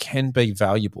think we can be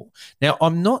valuable. Now,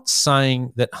 I'm not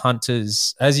saying that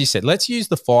hunters, as you said, let's use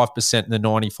the 5% and the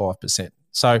 95%.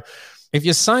 So if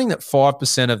you're saying that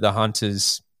 5% of the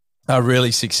hunters are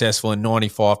really successful and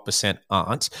 95%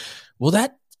 aren't, well,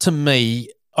 that to me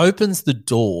opens the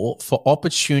door for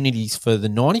opportunities for the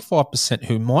 95%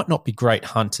 who might not be great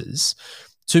hunters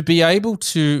to be able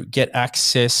to get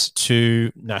access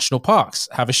to national parks,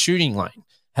 have a shooting lane,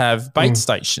 have bait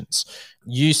stations.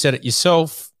 You said it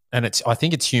yourself, and I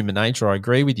think it's human nature. I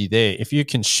agree with you there. If you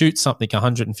can shoot something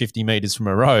 150 meters from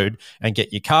a road and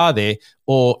get your car there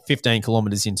or 15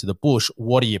 kilometers into the bush,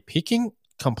 what are you picking?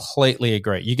 Completely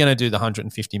agree. You're going to do the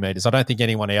 150 meters. I don't think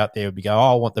anyone out there would be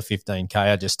I want the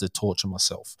 15K just to torture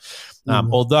myself.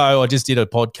 Although I just did a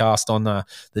podcast on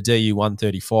the DU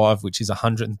 135, which is a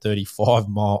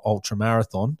 135-mile ultra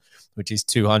marathon, which is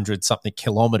 200 something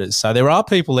kilometers. So there are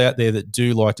people out there that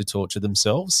do like to torture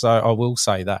themselves. So I will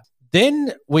say that.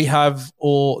 Then we have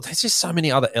there's just so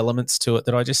many other elements to it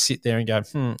that I just sit there and go,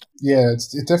 Yeah,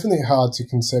 it's definitely hard to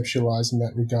conceptualize in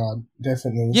that regard.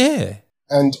 Definitely. yeah.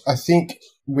 And I think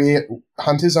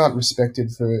hunters aren't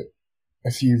respected for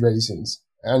a few reasons.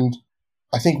 And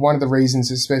I think one of the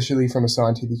reasons, especially from a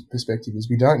scientific perspective, is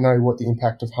we don't know what the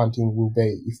impact of hunting will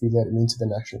be if we let them into the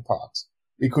national parks.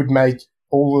 It could make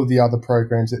all of the other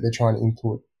programs that they're trying to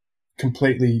input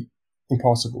completely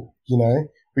impossible.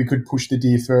 We could push the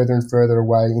deer further and further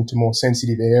away into more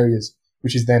sensitive areas,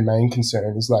 which is their main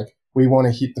concern. Is like, we want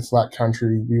to hit the flat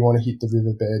country, we want to hit the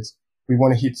riverbeds, we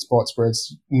want to hit spots where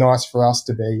it's nice for us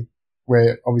to be,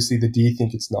 where obviously the deer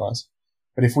think it's nice.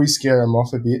 But if we scare them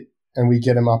off a bit and we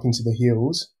get them up into the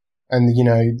hills and,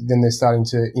 then they're starting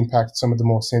to impact some of the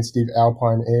more sensitive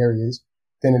alpine areas,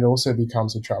 then it also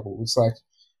becomes a trouble. It's like,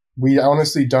 we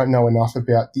honestly don't know enough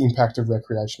about the impact of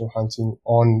recreational hunting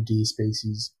on deer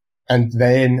species and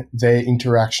then their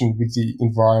interaction with the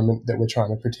environment that we're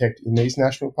trying to protect in these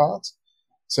national parks.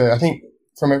 So I think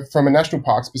from a national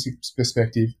parks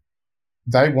perspective,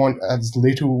 they want as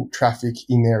little traffic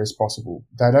in there as possible.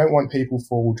 They don't want people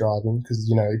four-wheel driving because,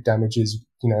 it damages,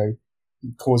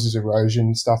 causes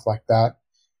erosion, stuff like that.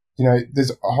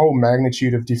 There's a whole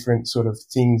magnitude of different sort of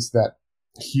things that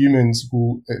humans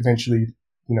will eventually,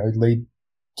 lead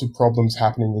to problems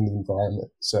happening in the environment.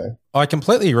 So I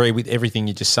completely agree with everything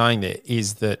you're just saying there,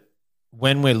 is that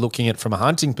when we're looking at it from a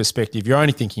hunting perspective, you're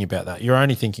only thinking about that. You're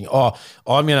only thinking, I'm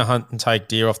going to hunt and take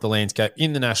deer off the landscape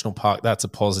in the national park. That's a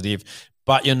positive.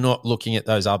 But you're not looking at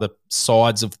those other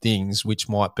sides of things, which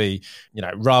might be,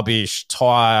 rubbish,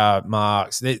 tire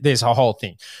marks. There's a whole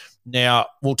thing. Now,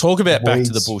 we'll talk about Back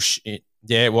to the Bush.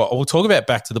 We'll talk about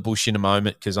Back to the Bush in a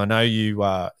moment, because I know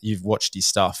you've watched his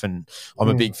stuff, and I'm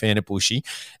a big fan of Bushy.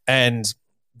 And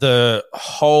the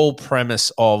whole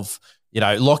premise of,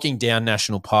 locking down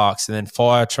national parks and then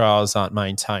fire trails aren't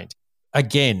maintained.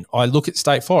 Again, I look at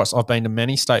state forests. I've been to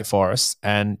many state forests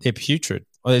and they're putrid.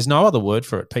 Well, there's no other word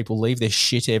for it. People leave their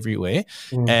shit everywhere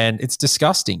and it's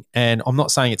disgusting. And I'm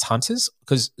not saying it's hunters,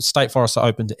 because state forests are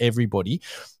open to everybody,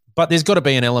 but there's got to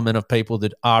be an element of people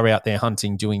that are out there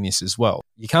hunting doing this as well.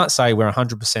 You can't say we're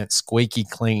 100% squeaky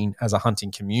clean as a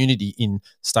hunting community in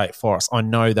state forests. I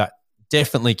know that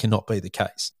definitely cannot be the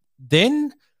case.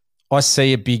 Then I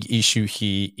see a big issue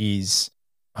here is,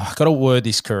 I've got to word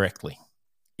this correctly,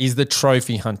 is the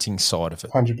trophy hunting side of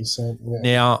it. 100%. Yeah.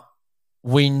 Now,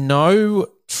 we know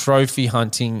trophy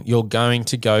hunting, you're going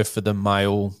to go for the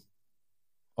male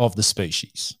of the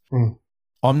species.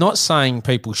 I'm not saying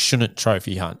people shouldn't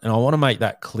trophy hunt, and I want to make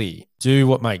that clear. Do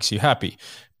what makes you happy.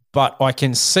 But I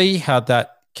can see how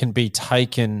that can be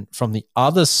taken from the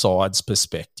other side's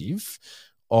perspective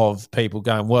of people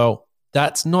going, well,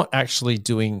 that's not actually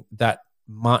doing that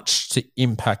much to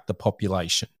impact the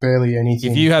population. Barely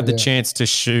anything. If you have the chance to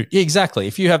shoot, exactly.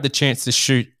 If you have the chance to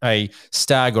shoot a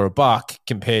stag or a buck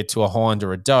compared to a hind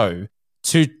or a doe,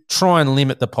 to try and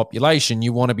limit the population,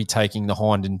 you want to be taking the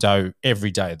hind and doe every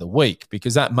day of the week,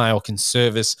 because that male can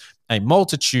service a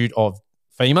multitude of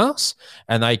females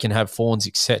and they can have fawns,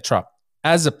 etc.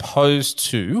 As opposed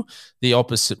to the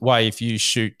opposite way, if you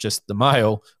shoot just the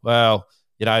male, well,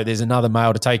 there's another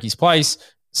male to take his place.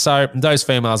 So those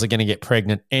females are going to get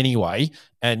pregnant anyway,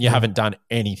 and you haven't done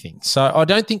anything. So I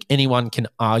don't think anyone can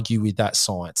argue with that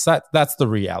science. That's the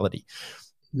reality.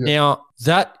 Yeah. Now,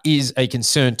 that is a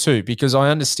concern too, because I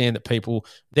understand that people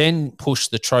then push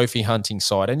the trophy hunting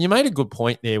side. And you made a good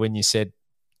point there when you said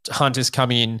hunters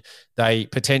come in, they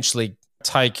potentially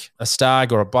take a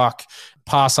stag or a buck,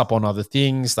 pass up on other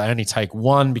things. They only take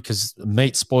one because of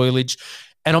meat spoilage.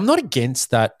 And I'm not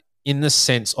against that in the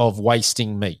sense of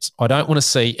wasting meat. I don't want to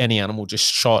see any animal just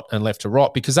shot and left to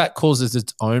rot, because that causes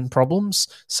its own problems,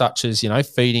 such as,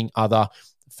 feeding other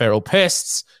feral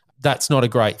pests. That's not a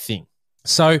great thing.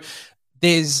 So it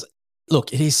is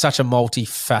such a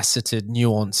multifaceted,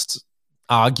 nuanced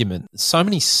argument. So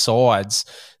many sides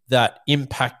that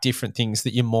impact different things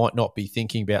that you might not be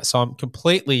thinking about. So I'm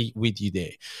completely with you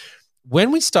there.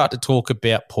 When we start to talk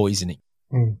about poisoning,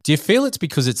 do you feel it's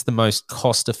because it's the most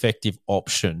cost-effective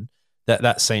option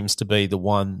that seems to be the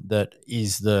one that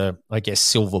is the, I guess,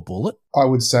 silver bullet? I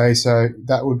would say so.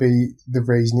 That would be the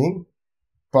reasoning.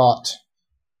 But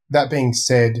that being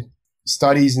said,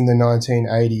 studies in the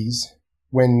 1980s,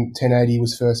 when 1080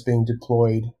 was first being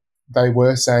deployed, they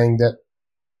were saying that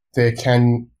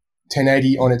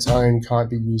 1080 on its own can't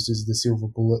be used as the silver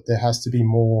bullet. There has to be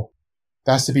more.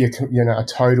 There has to be a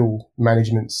total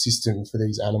management system for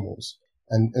these animals.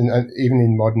 And even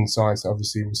in modern science,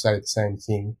 obviously, we'll say the same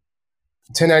thing.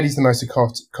 1080 is the most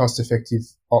cost-effective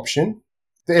option.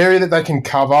 The area that they can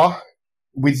cover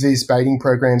with these baiting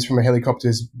programs from a helicopter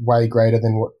is way greater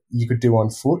than what you could do on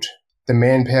foot. The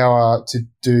manpower to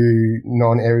do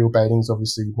non-aerial baiting is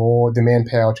obviously more. The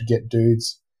manpower to get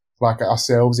dudes like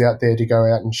ourselves out there to go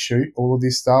out and shoot all of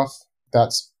this stuff,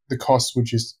 that's the cost would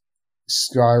just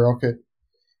skyrocket.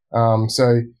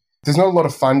 So there's not a lot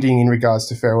of funding in regards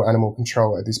to feral animal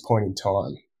control at this point in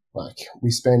time. Like,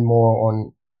 we spend more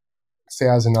on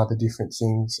 1,000 other different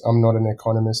things. I'm not an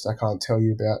economist. I can't tell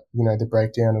you about, the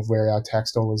breakdown of where our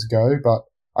tax dollars go, but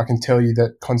I can tell you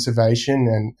that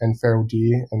conservation and feral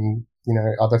deer and,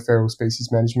 other feral species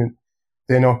management,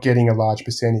 they're not getting a large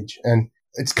percentage. And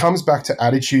it comes back to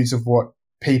attitudes of what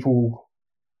people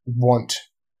want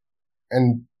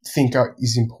and think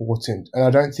is important. And I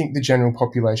don't think the general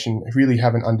population really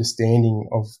have an understanding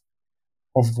of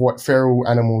what feral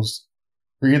animals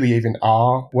really even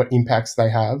are, what impacts they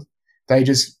have. They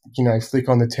just, flick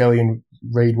on the telly and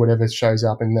read whatever shows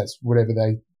up, and that's whatever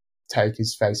they take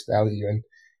as face value. And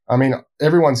I mean,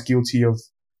 everyone's guilty of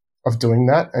doing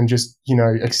that and just,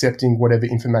 accepting whatever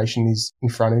information is in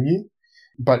front of you.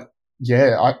 But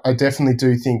yeah, I definitely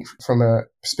do think from a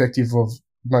perspective of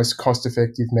most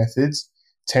cost-effective methods,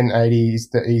 1080 is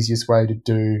the easiest way to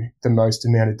do the most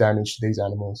amount of damage to these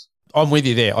animals. I'm with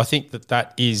you there. I think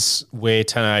that is where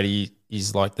 1080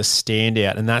 is like the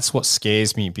standout, and that's what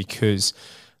scares me, because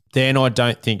then I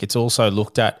don't think it's also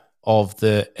looked at of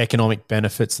the economic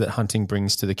benefits that hunting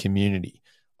brings to the community.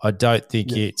 I don't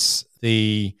think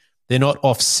they're not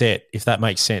offset, if that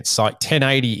makes sense. Like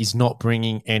 1080 is not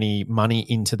bringing any money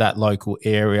into that local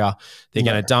area. They're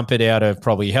going to dump it out of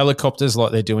probably helicopters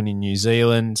like they're doing in New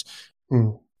Zealand.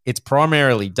 It's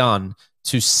primarily done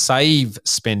to save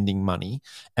spending money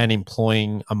and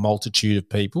employing a multitude of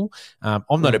people.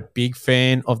 I'm not a big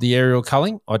fan of the aerial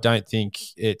culling. I think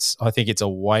it's a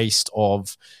waste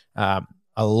of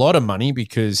a lot of money,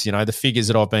 because, the figures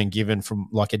that I've been given from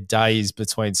like a day is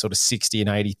between sort of $60,000 and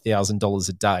 $80,000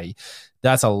 a day.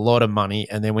 That's a lot of money.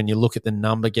 And then when you look at the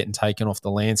number getting taken off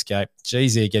the landscape,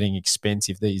 geez, they're getting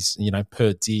expensive, these,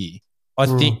 per deer. I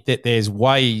think that there's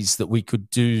ways that we could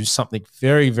do something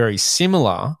very, very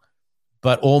similar,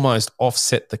 but almost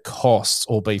offset the costs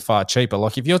or be far cheaper.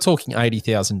 Like if you're talking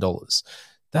 $80,000,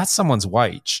 that's someone's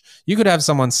wage. You could have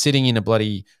someone sitting in a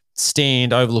bloody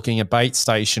stand overlooking a bait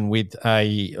station with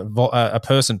a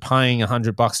person paying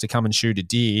 $100 to come and shoot a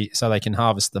deer so they can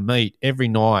harvest the meat every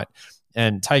night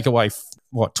and take away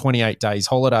 28 days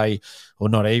holiday, or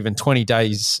not even 20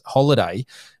 days holiday.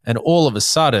 And all of a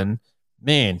sudden,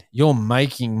 man, you're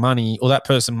making money, or that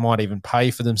person might even pay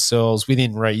for themselves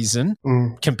within reason,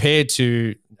 compared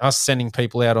to us sending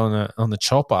people out on the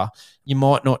chopper. You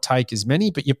might not take as many,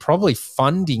 but you're probably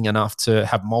funding enough to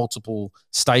have multiple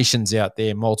stations out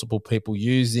there, multiple people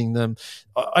using them.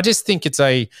 I just think it's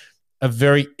a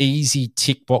very easy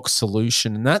tick box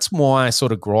solution. And that's why I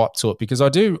sort of gripe to it, because I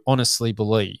do honestly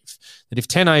believe that if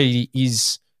 1080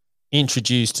 is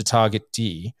introduced to target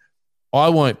deer, I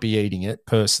won't be eating it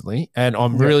personally, and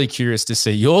I'm really curious to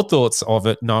see your thoughts of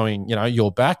it, knowing,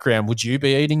 your background. Would you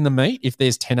be eating the meat if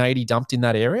there's 1080 dumped in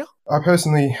that area? I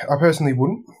personally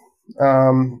wouldn't,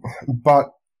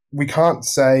 but we can't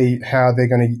say how they're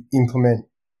going to implement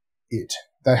it.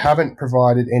 They haven't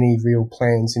provided any real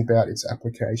plans about its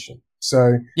application.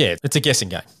 So yeah, it's a guessing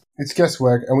game. It's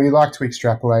guesswork, and we like to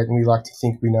extrapolate and we like to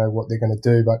think we know what they're going to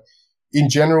do. But in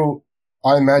general,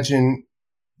 I imagine,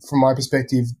 from my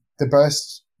perspective, the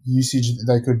best usage that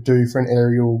they could do for an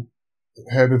aerial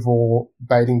herbivore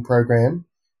baiting program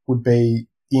would be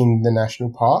in the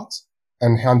national parks,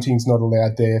 and hunting's not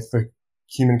allowed there for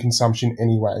human consumption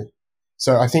anyway.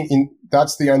 So I think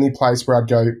that's the only place where I'd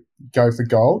go for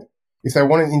gold. If they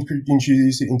want to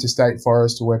introduce it into state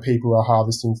forest or where people are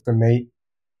harvesting for meat,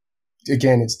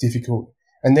 again, it's difficult.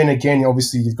 And then again,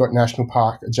 obviously, you've got national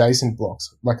park adjacent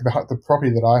blocks, like the property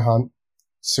that I hunt,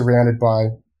 surrounded by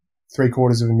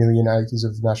 750,000 acres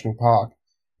of national park.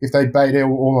 If they bait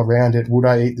all around it, would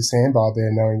I eat the sandbar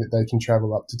there knowing that they can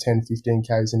travel up to 10, 15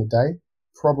 Ks in a day?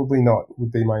 Probably not,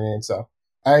 would be my answer.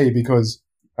 Because,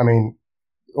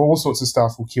 all sorts of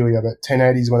stuff will kill you, but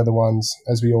 1080 is one of the ones,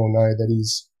 as we all know, that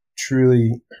is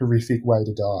truly horrific way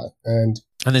to die. And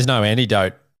there's no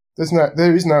antidote.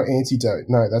 There is no antidote.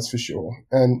 No, that's for sure.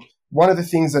 And one of the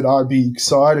things that I'd be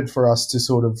excited for us to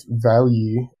sort of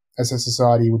value as a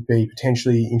society would be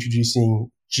potentially introducing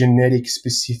genetic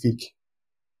specific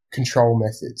control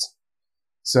methods.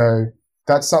 So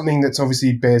that's something that's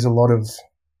obviously bears a lot of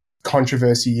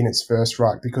controversy in its first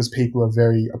right, because people are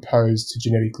very opposed to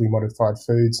genetically modified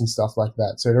foods and stuff like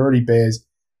that. So it already bears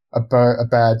a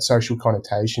bad social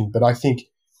connotation. But I think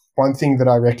one thing that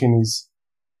I reckon is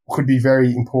could be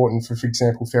very important for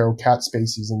example, feral cat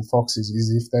species and foxes,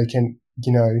 is if they can,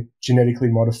 genetically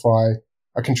modify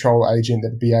a control agent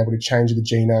that would be able to change the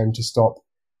genome to stop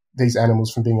these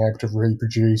animals from being able to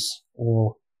reproduce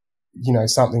or,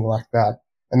 something like that.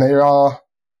 And there are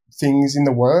things in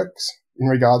the works in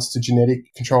regards to genetic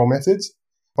control methods,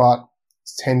 but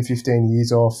it's 10, 15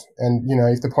 years off. And,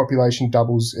 if the population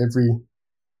doubles every,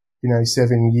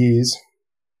 7 years,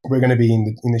 we're going to be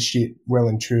in the shit well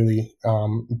and truly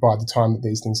by the time that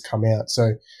these things come out.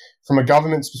 So from a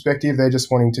government's perspective, they're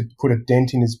just wanting to put a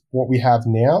dent in what we have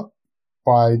now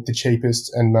by the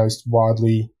cheapest and most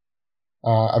widely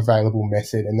available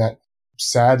method, and that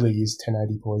sadly is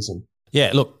 1080 poison.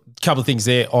 Yeah, look, a couple of things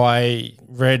there. I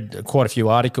read quite a few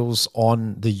articles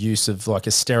on the use of like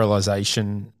a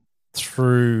sterilisation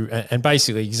through, and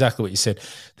basically exactly what you said,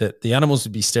 that the animals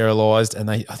would be sterilised,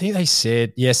 and I think they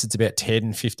said, yes, it's about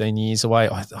 10, 15 years away.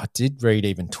 I did read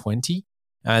even 20.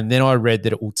 And then I read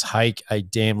that it will take a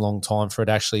damn long time for it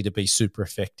actually to be super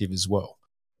effective as well.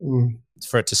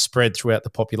 For it to spread throughout the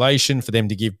population, for them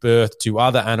to give birth to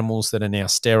other animals that are now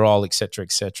sterile, et cetera,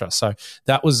 et cetera. So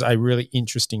that was a really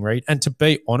interesting read. And to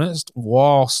be honest,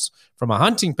 whilst from a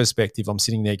hunting perspective, I'm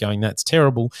sitting there going, that's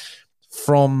terrible.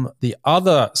 From the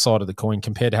other side of the coin,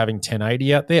 compared to having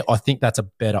 1080 out there, I think that's a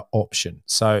better option.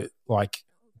 So like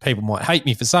people might hate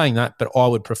me for saying that, but I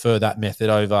would prefer that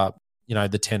method over, the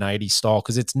 1080 style,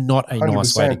 because it's not a 100%.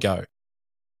 Nice way to go.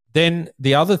 Then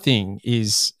the other thing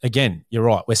is, again, you're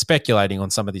right, we're speculating on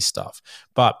some of this stuff,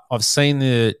 but I've seen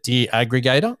the deer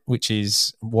aggregator, which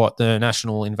is what the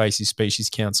National Invasive Species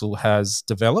Council has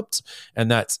developed,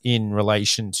 and that's in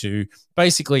relation to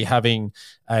basically having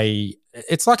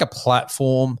it's like a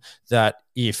platform that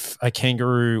if a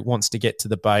kangaroo wants to get to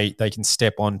the bait, they can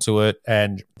step onto it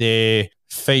and their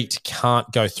feet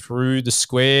can't go through the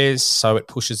squares, so it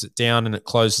pushes it down and it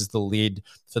closes the lid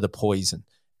for the poison,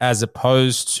 as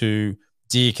opposed to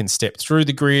deer can step through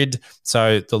the grid,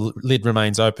 so the lid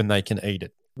remains open, they can eat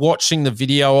it. Watching the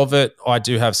video of it, I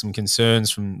do have some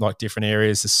concerns from like different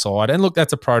areas aside. And look,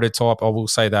 that's a prototype. I will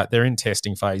say that. They're in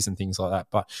testing phase and things like that.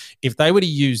 But if they were to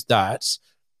use that,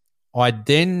 I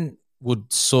then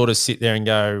would sort of sit there and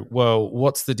go, well,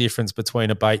 what's the difference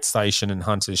between a bait station and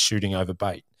hunters shooting over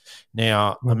bait?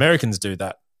 Now, Americans do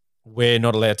that. We're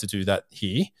not allowed to do that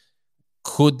here.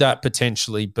 Could that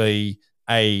potentially be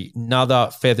another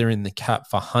feather in the cap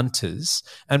for hunters?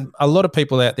 And a lot of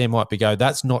people out there might be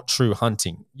that's not true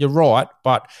hunting. You're right,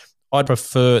 but I'd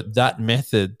prefer that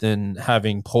method than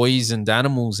having poisoned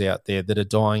animals out there that are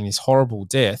dying this horrible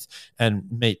death and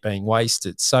meat being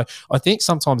wasted. So I think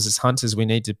sometimes as hunters, we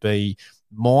need to be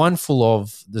mindful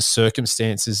of the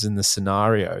circumstances and the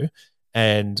scenario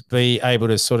and be able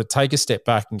to sort of take a step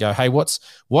back and go, hey, what's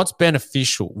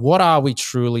beneficial? What are we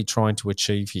truly trying to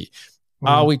achieve here?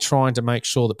 Are we trying to make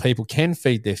sure that people can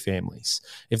feed their families?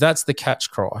 If that's the catch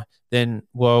cry, then,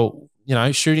 well,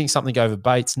 shooting something over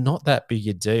bait's not that big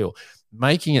a deal.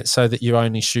 Making it so that you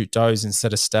only shoot does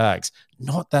instead of stags,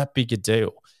 not that big a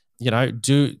deal.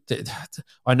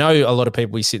 I know a lot of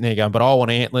people be sitting there going, but I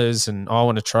want antlers and I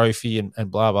want a trophy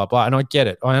and blah, blah, blah. And I get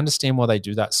it. I understand why they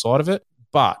do that side of it.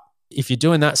 But if you're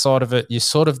doing that side of it, you're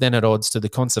sort of then at odds to the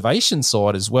conservation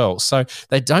side as well. So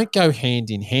they don't go hand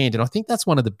in hand. And I think that's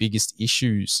one of the biggest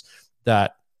issues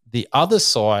that the other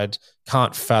side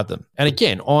can't fathom. And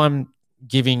again, I'm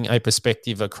giving a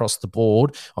perspective across the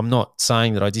board. I'm not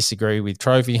saying that I disagree with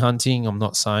trophy hunting. I'm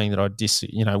not saying that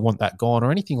I want that gone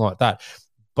or anything like that.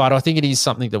 But I think it is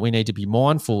something that we need to be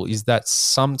mindful, is that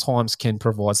sometimes can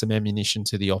provide some ammunition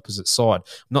to the opposite side.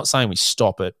 I'm not saying we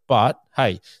stop it, but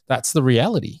hey, that's the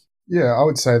reality. Yeah, I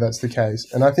would say that's the case.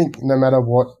 And I think no matter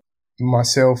what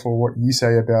myself or what you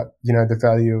say about, the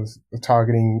value of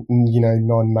targeting,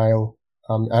 non-male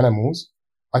animals,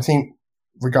 I think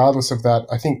regardless of that,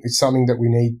 I think it's something that we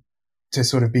need to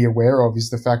sort of be aware of, is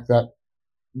the fact that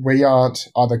we aren't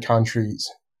other countries.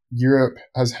 Europe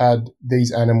has had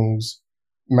these animals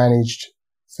managed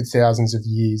for thousands of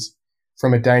years.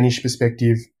 From a Danish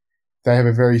perspective, they have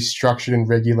a very structured and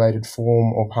regulated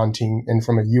form of hunting. And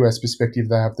from a US perspective,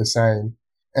 they have the same.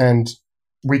 And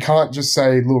we can't just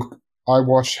say, look, I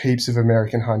watch heaps of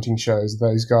American hunting shows.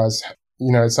 Those guys,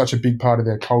 it's such a big part of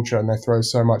their culture and they throw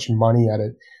so much money at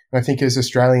it. And I think as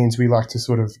Australians, we like to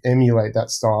sort of emulate that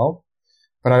style.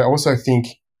 But I also think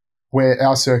where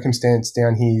our circumstance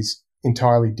down here is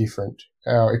entirely different.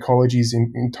 Our ecology is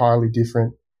entirely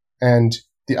different. And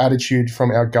the attitude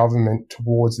from our government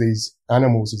towards these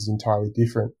animals is entirely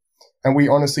different. And we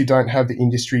honestly don't have the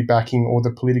industry backing or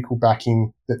the political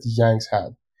backing that the Yanks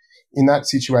have. In that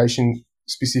situation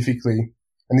specifically,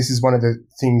 and this is one of the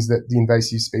things that the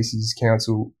Invasive Species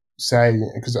Council say,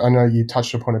 because I know you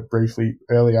touched upon it briefly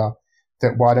earlier,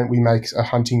 that why don't we make a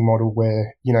hunting model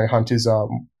where, hunters are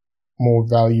more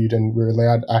valued and we're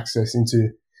allowed access into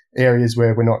areas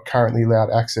where we're not currently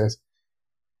allowed access.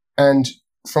 And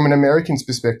from an American's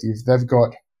perspective, they've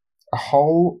got a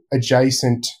whole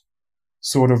adjacent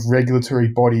sort of regulatory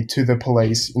body to the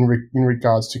police in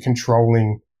regards to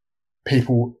controlling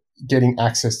people getting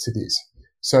access to this.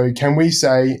 So can we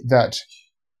say that,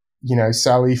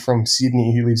 Sally from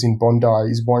Sydney who lives in Bondi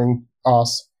is wanting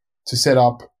us to set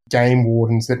up game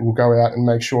wardens that will go out and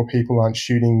make sure people aren't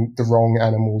shooting the wrong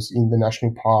animals in the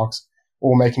national parks,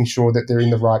 or making sure that they're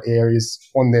in the right areas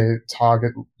on their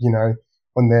target,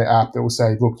 on their app that will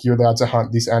say, look, you're allowed to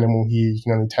hunt this animal here, you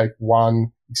can only take one,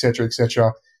 et cetera, et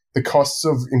cetera. The costs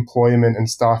of employment and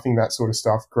staffing that sort of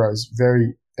stuff grows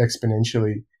very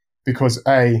exponentially because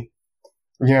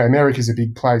America's a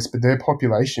big place, but their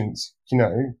populations,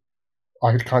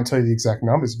 I can't tell you the exact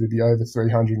numbers, but it'd be over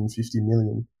 350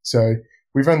 million. So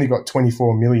we've only got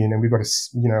 24 million and we've got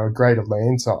a greater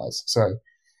land size. So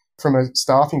from a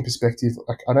staffing perspective,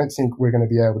 I don't think we're going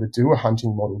to be able to do a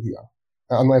hunting model here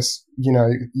unless,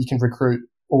 you can recruit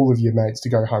all of your mates to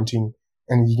go hunting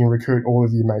and you can recruit all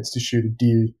of your mates to shoot a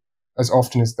deer as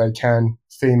often as they can,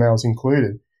 females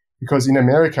included. Because in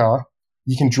America,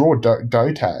 you can draw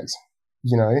doe tags,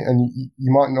 and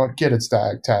you might not get a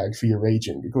stag tag for your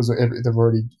region because they've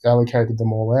already allocated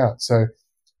them all out. So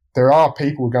there are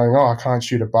people going, I can't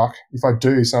shoot a buck. If I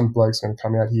do, some bloke's going to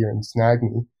come out here and snag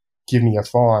me, give me a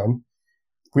fine.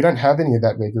 We don't have any of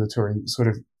that regulatory sort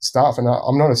of stuff. And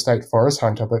I'm not a state forest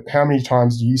hunter, but how many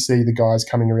times do you see the guys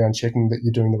coming around checking that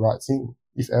you're doing the right thing,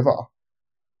 if ever?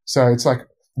 So it's like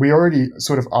we already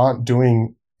sort of aren't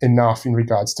doing enough in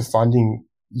regards to funding,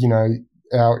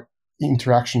 our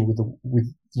interaction with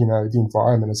the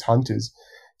environment as hunters.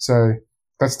 So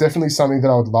that's definitely something that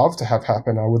I would love to have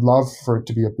happen. I would love for it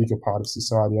to be a bigger part of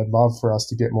society. I'd love for us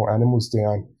to get more animals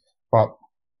down. But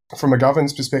from a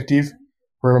governance perspective,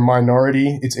 we're a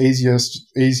minority. It's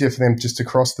easier for them just to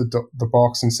cross the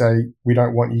box and say, we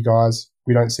don't want you guys.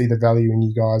 We don't see the value in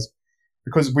you guys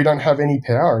because we don't have any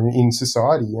power in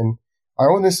society. And I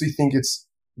honestly think it's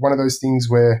one of those things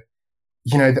where,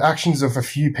 the actions of a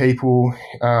few people,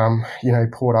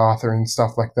 Port Arthur and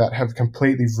stuff like that have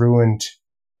completely ruined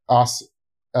us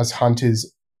as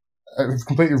hunters, have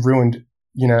completely ruined,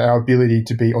 our ability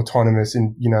to be autonomous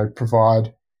and,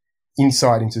 provide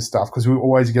insight into stuff because we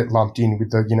always get lumped in with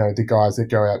the guys that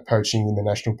go out poaching in the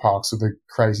national parks or the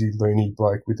crazy loony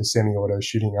bloke with the semi-auto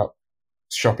shooting up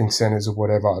shopping centres or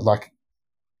whatever. Like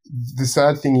the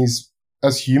sad thing is,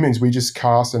 as humans, we just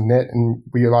cast a net and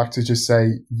we like to just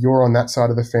say, you're on that side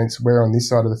of the fence, we're on this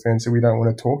side of the fence, and we don't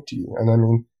want to talk to you. And I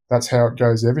mean, that's how it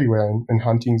goes everywhere. And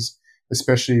hunting's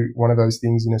especially one of those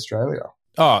things in Australia.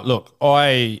 Oh, look,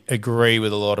 I agree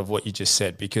with a lot of what you just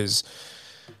said because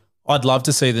I'd love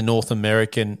to see the North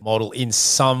American model in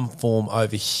some form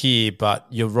over here, but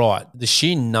you're right. The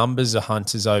sheer numbers of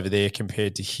hunters over there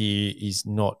compared to here is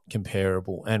not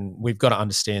comparable. And we've got to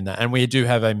understand that. And we do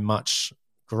have a much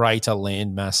greater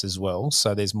land mass as well.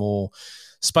 So there's more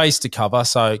space to cover.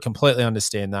 So completely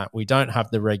understand that. We don't have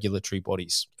the regulatory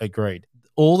bodies. Agreed.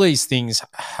 All these things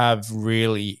have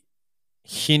really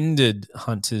hindered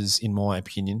hunters, in my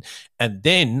opinion. And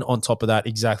then on top of that,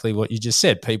 exactly what you just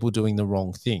said, people doing the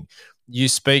wrong thing. You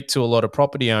speak to a lot of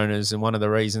property owners and one of the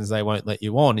reasons they won't let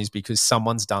you on is because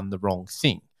someone's done the wrong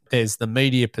thing. There's the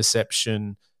media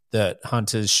perception that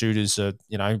hunters, shooters are,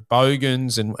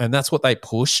 bogans and that's what they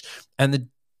push. And the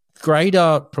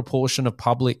greater proportion of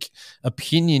public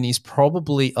opinion is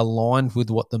probably aligned with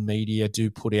what the media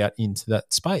do put out into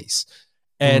that space.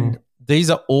 And these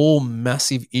are all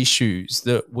massive issues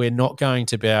that we're not going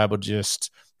to be able to just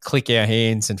click our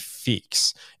hands and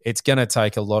fix. It's going to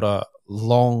take a lot of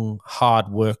long, hard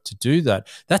work to do that.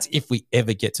 That's if we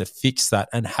ever get to fix that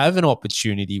and have an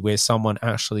opportunity where someone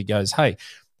actually goes, hey,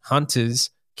 hunters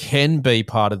can be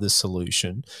part of the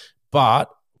solution, but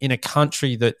in a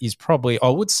country that is probably, I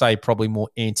would say, probably more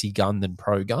anti-gun than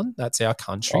pro-gun. That's our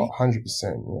country. Oh, 100%.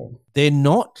 Yeah. They're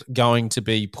not going to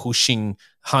be pushing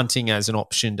hunting as an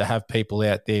option to have people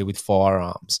out there with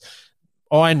firearms.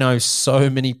 I know so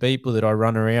many people that I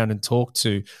run around and talk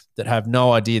to that have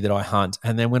no idea that I hunt.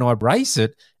 And then when I raise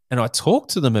it and I talk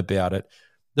to them about it,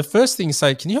 the first thing they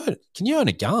say, can you own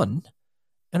a gun?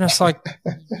 And it's like,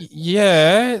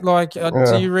 yeah, like,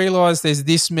 do you realize there's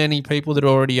this many people that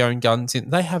already own guns?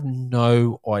 They have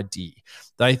no idea.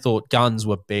 They thought guns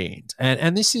were banned.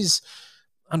 And this is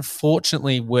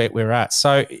unfortunately where we're at.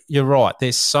 So you're right.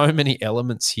 There's so many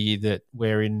elements here that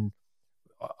we're in.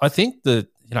 I think that,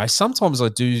 sometimes I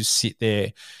do sit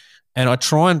there And I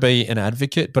try and be an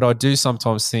advocate, but I do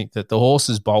sometimes think that the horse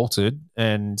is bolted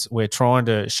and we're trying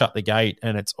to shut the gate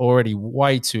and it's already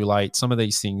way too late. Some of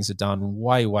these things are done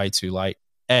way, way too late.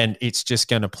 And it's just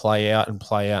going to play out and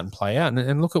play out and play out.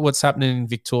 And look at what's happening in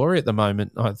Victoria at the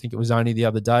moment. I think it was only the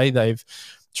other day they've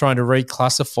trying to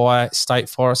reclassify state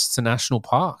forests to national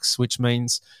parks, which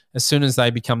means as soon as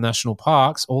they become national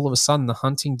parks, all of a sudden the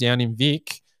hunting down in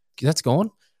Vic, that's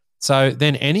gone. So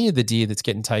then any of the deer that's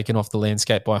getting taken off the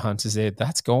landscape by hunters there,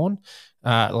 that's gone.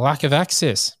 Lack of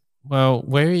access. Well,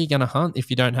 where are you going to hunt if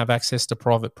you don't have access to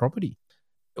private property?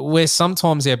 We're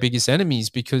sometimes our biggest enemies,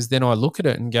 because then I look at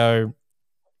it and go,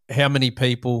 how many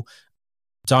people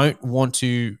don't want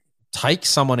to take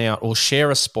someone out or share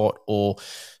a spot or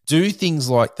do things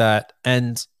like that?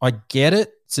 And I get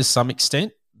it to some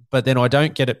extent, but then I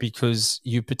don't get it because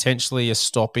you potentially are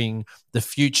stopping the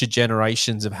future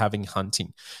generations of having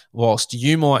hunting. Whilst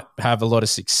you might have a lot of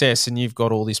success and you've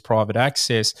got all this private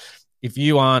access, if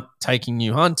you aren't taking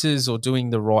new hunters or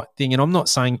doing the right thing, and I'm not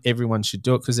saying everyone should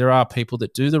do it, because there are people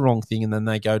that do the wrong thing and then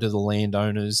they go to the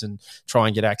landowners and try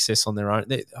and get access on their own.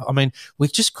 I mean, we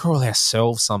just cruel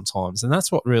ourselves sometimes. And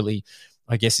that's what really,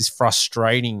 I guess, is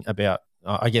frustrating about,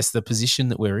 I guess, the position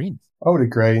that we're in. I would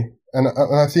agree. And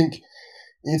I think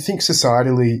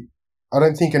societally, I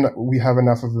don't think we have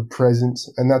enough of a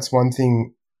presence. And that's one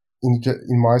thing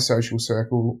in my social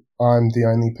circle. I'm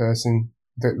the only person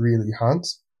that really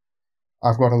hunts.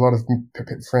 I've got a lot of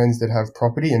friends that have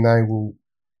property and they will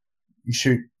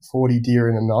shoot 40 deer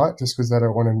in a night just because they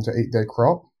don't want them to eat their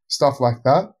crop, stuff like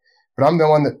that. But I'm the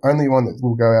only one that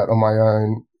will go out on my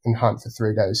own and hunt for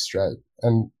 3 days straight.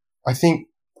 And I think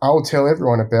I'll tell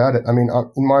everyone about it. I mean,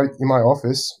 in my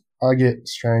office, I get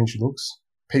strange looks.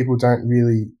 People don't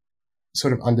really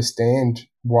sort of understand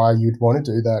why you'd want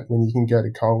to do that when you can go to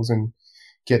Coles and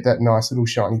get that nice little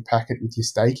shiny packet with your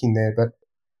steak in there. But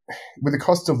with the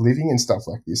cost of living and stuff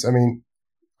like this, I mean,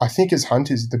 I think as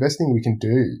hunters, the best thing we can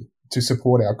do to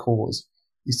support our cause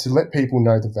is to let people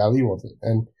know the value of it.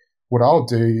 And what I'll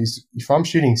do is, if I'm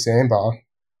shooting sambar,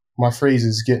 my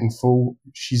freezer's getting full.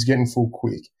 She's getting full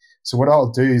quick. So what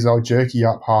I'll do is I'll jerky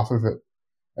up half of it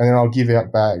and then I'll give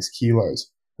out bags,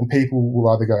 kilos. And people will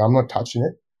either go, I'm not touching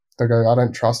it. They'll go, I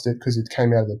don't trust it because it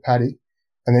came out of the paddock.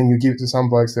 And then you give it to some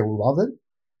blokes that will love it.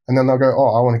 And then they'll go,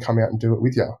 oh, I want to come out and do it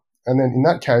with you. And then in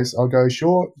that case, I'll go,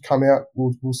 sure, come out,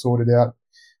 we'll sort it out.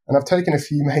 And I've taken a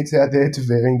few mates out there to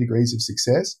varying degrees of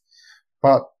success.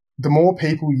 But the more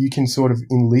people you can sort of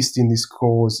enlist in this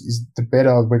cause, is the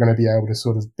better we're going to be able to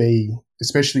sort of be,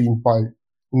 especially in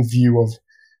view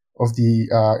of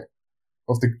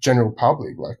the general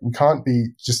public. Like, we can't be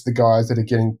just the guys that are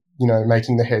getting,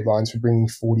 making the headlines for bringing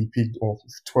 40 pig or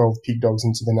 12 pig dogs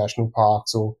into the national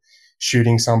parks, or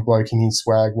shooting some bloke in his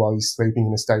swag while he's sleeping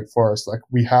in a state forest. Like,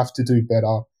 we have to do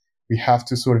better. We have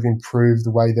to sort of improve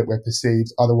the way that we're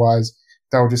perceived. Otherwise,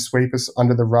 they'll just sweep us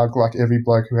under the rug like every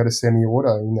bloke who had a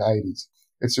semi-auto in the 80s.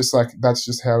 It's just like, that's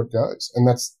just how it goes. And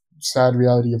that's the sad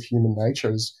reality of human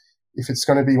nature. Is if it's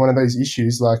going to be one of those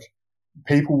issues, like,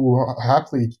 people will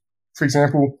happily, for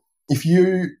example, if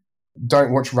you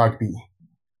don't watch rugby,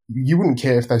 you wouldn't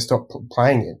care if they stopped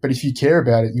playing it. But if you care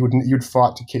about it, you'd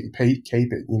fight to keep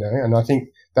it, And I think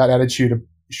that attitude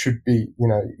should be,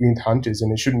 with hunters,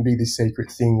 and it shouldn't be this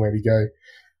secret thing where we go,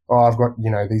 oh, I've got,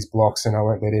 these blocks and I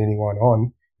won't let anyone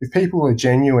on. If people are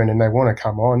genuine and they want to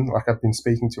come on, like, I've been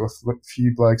speaking to a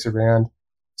few blokes around,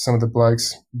 some of the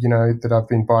blokes, that I've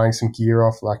been buying some gear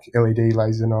off, like LED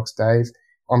Laser Nox Dave.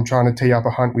 I'm trying to tee up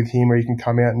a hunt with him where he can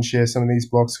come out and share some of these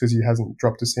blocks because he hasn't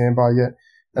dropped a sandbar yet.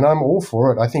 And I'm all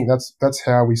for it. I think that's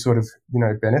how we sort of,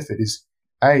 benefit is,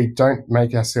 A, don't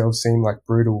make ourselves seem like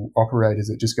brutal operators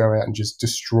that just go out and just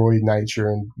destroy nature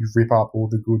and rip up all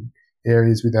the good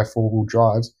areas with our four-wheel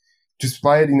drives.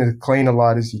 Display it in a cleaner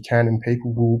light as you can, and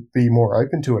people will be more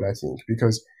open to it, I think,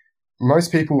 because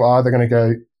most people are either going to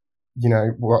go,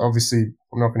 well, obviously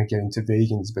I'm not going to get into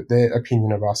vegans, but their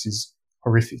opinion of us is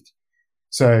horrific.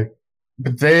 So,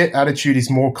 but their attitude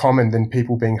is more common than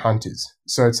people being hunters.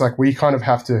 So it's like we kind of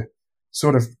have to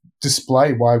sort of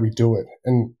display why we do it.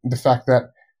 And the fact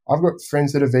that I've got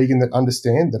friends that are vegan that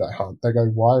understand that I hunt. They go,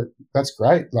 why? That's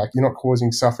great. Like, you're not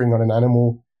causing suffering on an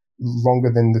animal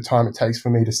longer than the time it takes for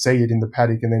me to see it in the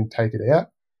paddock and then take it out.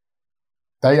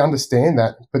 They understand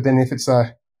that. But then if it's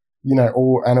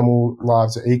all animal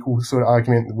lives are equal sort of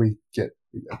argument, we get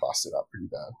busted up pretty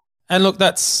bad. And look,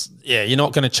 you're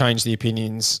not going to change the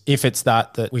opinions if it's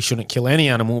that we shouldn't kill any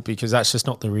animal, because that's just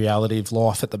not the reality of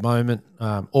life at the moment,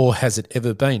 or has it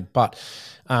ever been. But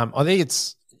I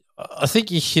think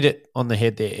you hit it on the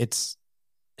head there. It's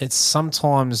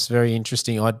sometimes very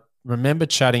interesting. remember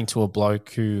chatting to a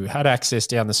bloke who had access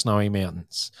down the Snowy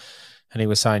Mountains, and he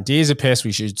was saying, deer's a pest,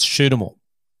 we should shoot them all.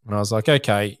 And I was like,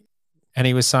 okay. And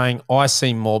he was saying, I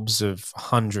see mobs of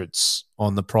hundreds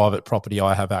on the private property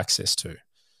I have access to.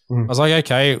 I was like,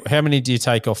 okay, how many do you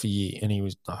take off a year? And he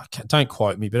was, don't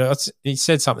quote me, but he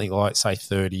said something like, say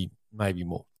 30, maybe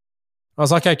more. I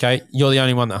was like, okay, you're the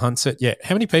only one that hunts it. Yeah.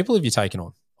 How many people have you taken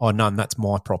on? Oh, none. That's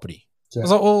my property. Yeah. I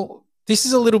was like, well, this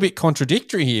is a little bit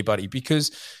contradictory here, buddy,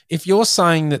 because if you're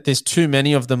saying that there's too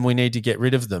many of them, we need to get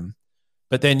rid of them,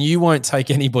 but then you won't take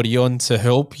anybody on to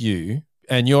help you,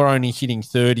 and you're only hitting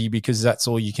 30 because that's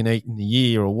all you can eat in the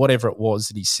year or whatever it was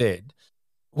that he said,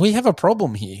 we have a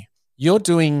problem here. You're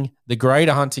doing the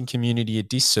greater hunting community a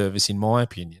disservice, in my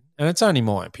opinion, and it's only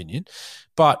my opinion,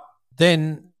 but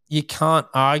then you can't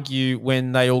argue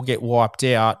when they all get wiped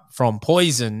out from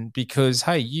poison because,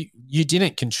 hey, you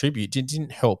didn't contribute, you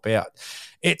didn't help out.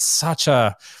 It's such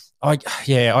a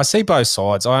I see both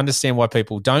sides. I understand why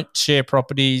people don't share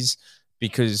properties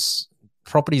because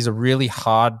properties are really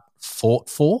hard fought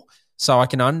for. So I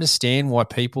can understand why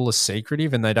people are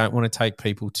secretive and they don't want to take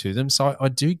people to them. So I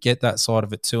do get that side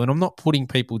of it too. And I'm not putting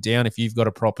people down if you've got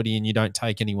a property and you don't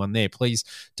take anyone there. Please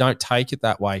don't take it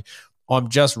that way. I'm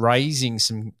just raising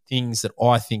some things that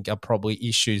I think are probably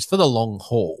issues for the long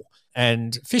haul.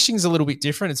 And fishing's a little bit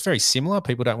different. It's very similar.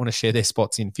 People don't want to share their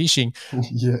spots in fishing.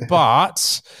 Yeah.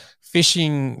 But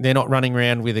fishing, they're not running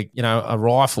around with a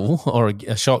rifle or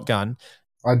a shotgun.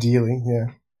 Ideally,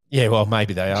 yeah. Yeah, well,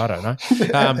 maybe they are, I don't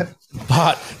know.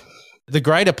 But the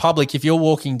greater public, if you're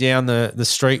walking down the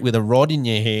street with a rod in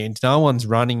your hand, no one's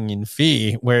running in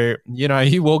fear. Where,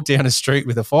 you walk down a street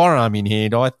with a firearm in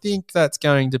hand, I think that's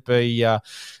going to be a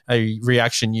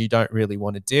reaction you don't really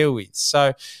want to deal with.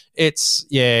 So it's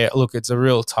a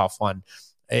real tough one.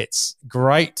 It's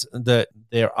great that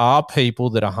there are people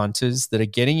that are hunters that are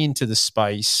getting into the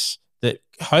space that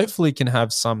hopefully can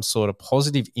have some sort of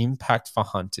positive impact for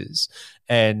hunters.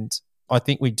 And I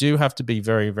think we do have to be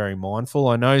very, very mindful.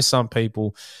 I know some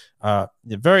people are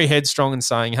very headstrong in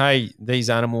saying, hey, these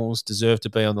animals deserve to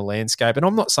be on the landscape. And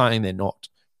I'm not saying they're not.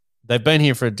 They've been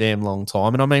here for a damn long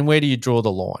time. And I mean, where do you draw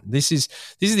the line? This is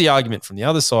the argument from the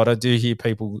other side. I do hear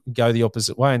people go the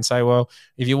opposite way and say, well,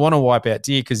 if you want to wipe out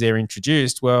deer because they're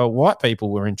introduced, well, white people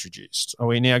were introduced. Are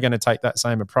we now going to take that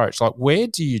same approach? Like, where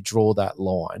do you draw that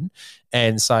line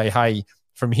and say, hey,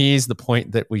 from here's the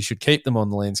point that we should keep them on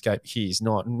the landscape, here's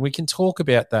not? And we can talk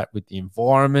about that with the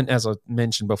environment. As I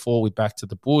mentioned before with Back to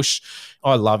the Bush,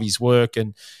 I love his work.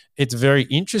 And it's very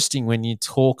interesting when you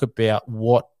talk about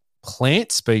what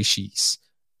plant species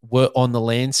were on the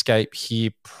landscape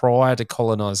here prior to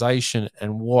colonization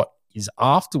and what is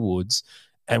afterwards,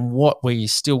 and what we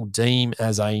still deem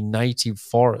as a native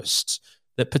forest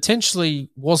that potentially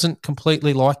wasn't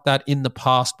completely like that in the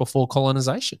past before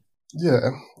colonization. Yeah,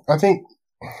 I think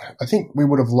we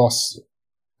would have lost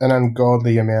an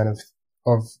ungodly amount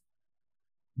of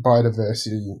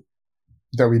biodiversity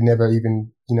that we'd never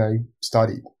even,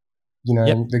 studied.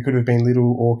 Yep. There could have been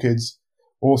little orchids,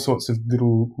 all sorts of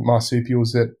little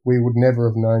marsupials that we would never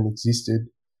have known existed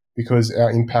because our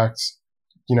impacts,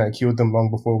 killed them long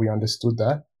before we understood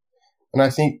that. And I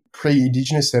think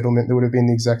pre-Indigenous settlement, there would have been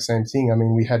the exact same thing. I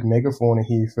mean, we had megafauna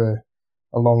here for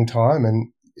a long time,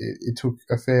 and it took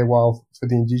a fair while for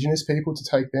the Indigenous people to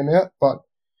take them out. But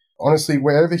honestly,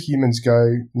 wherever humans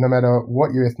go, no matter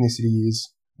what your ethnicity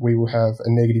is, we will have a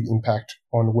negative impact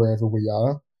on wherever we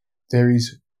are. There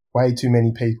is way too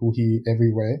many people here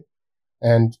everywhere.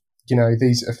 And,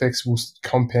 these effects will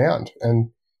compound, and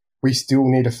we still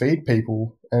need to feed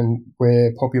people, and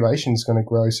where population is going to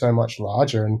grow so much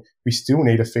larger, and we still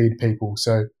need to feed people.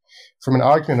 So from an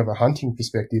argument of a hunting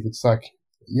perspective, it's like,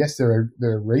 yes, they're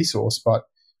a resource, but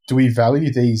do we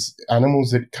value these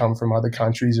animals that come from other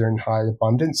countries or in high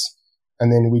abundance?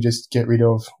 And then we just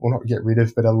not get rid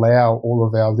of, but allow all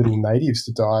of our little natives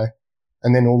to die.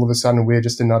 And then all of a sudden we're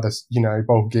just another,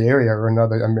 Bulgaria or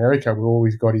another America where all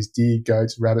we've got is deer,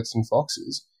 goats, rabbits and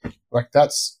foxes. Like,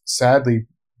 that's sadly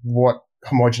what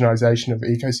homogenization of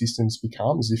ecosystems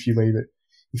becomes if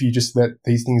you just let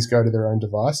these things go to their own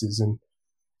devices. And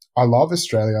I love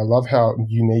Australia. I love how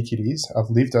unique it is. I've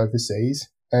lived overseas,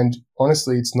 and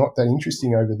honestly, it's not that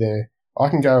interesting over there. I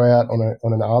can go out on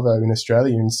an arvo in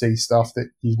Australia and see stuff that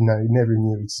never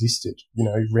knew existed.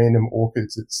 Random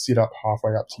orchids that sit up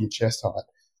halfway up to your chest height,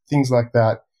 things like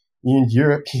that. In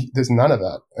Europe, there's none of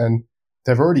that, and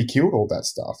they've already killed all that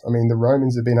stuff. I mean, the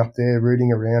Romans have been up there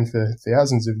rooting around for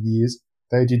thousands of years.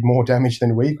 They did more damage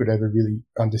than we could ever really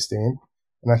understand,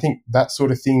 and I think that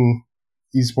sort of thing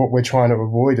is what we're trying to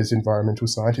avoid as environmental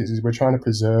scientists. Is we're trying to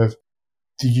preserve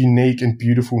the unique and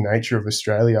beautiful nature of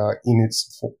Australia in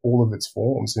all of its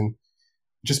forms. And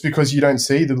just because you don't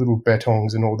see the little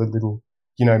bettongs and all the little,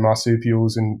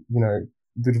 marsupials and,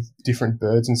 little different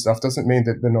birds and stuff doesn't mean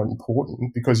that they're not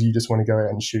important because you just want to go out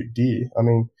and shoot deer. I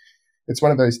mean, it's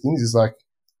one of those things is like,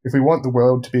 if we want the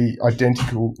world to be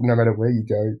identical no matter where you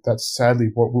go, that's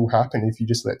sadly what will happen if you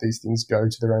just let these things go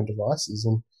to their own devices.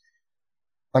 And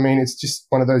I mean, it's just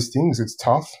one of those things. It's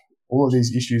tough. All of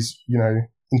these issues,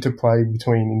 interplay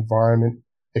between environment,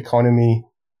 economy,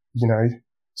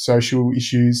 social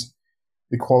issues,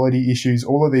 equality issues,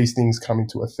 all of these things come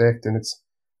into effect. And it's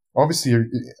obviously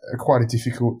quite a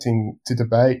difficult thing to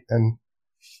debate. And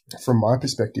from my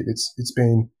perspective, it's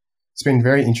been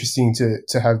very interesting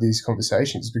to have these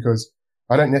conversations because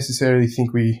I don't necessarily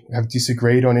think we have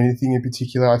disagreed on anything in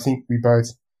particular. I think we both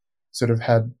sort of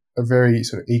had a very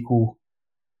sort of equal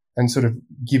and sort of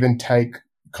give and take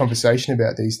conversation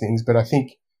about these things. But I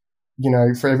think,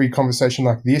 for every conversation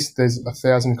like this, there's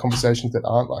 1,000 conversations that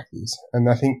aren't like this. And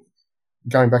I think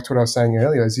going back to what I was saying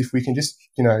earlier is if we can just,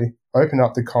 open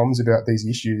up the comms about these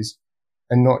issues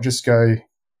and not just go,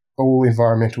 all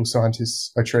environmental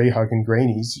scientists are tree hugging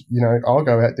greenies. I'll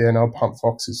go out there and I'll pump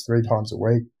foxes 3 times a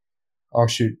week. I'll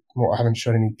shoot, I haven't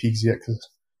shot any pigs yet because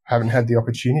I haven't had the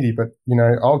opportunity, but,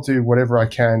 I'll do whatever I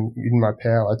can in my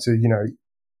power to,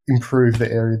 improve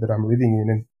the area that I'm living in.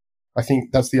 And I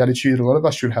think that's the attitude a lot of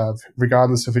us should have,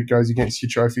 regardless if it goes against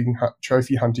your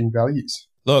trophy hunting values.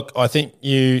 Look, I think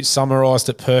you summarised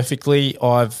it perfectly.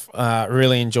 I've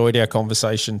really enjoyed our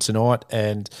conversation tonight.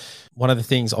 And one of the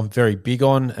things I'm very big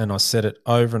on, and I said it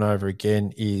over and over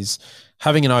again, is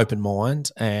having an open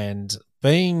mind and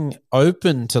being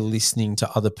open to listening to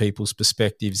other people's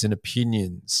perspectives and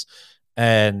opinions.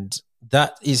 And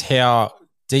that is how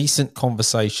decent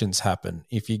conversations happen.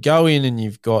 If you go in and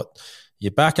you've got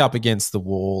your back up against the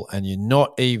wall and you're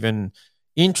not even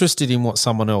interested in what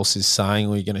someone else is saying,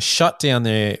 or you're going to shut down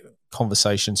their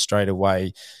conversation straight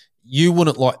away, you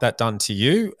wouldn't like that done to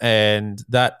you. And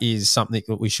that is something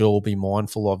that we should all be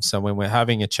mindful of. So when we're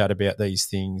having a chat about these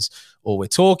things or we're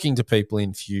talking to people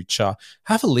in future,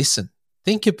 have a listen.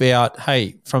 Think about,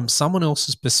 hey, from someone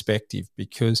else's perspective,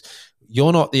 because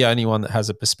you're not the only one that has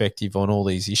a perspective on all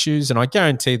these issues. And I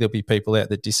guarantee there'll be people out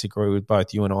that disagree with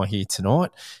both you and I here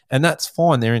tonight. And that's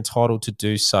fine. They're entitled to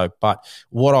do so. But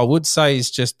what I would say is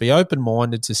just be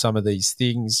open-minded to some of these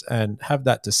things and have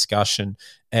that discussion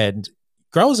and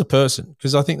grow as a person,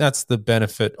 because I think that's the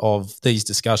benefit of these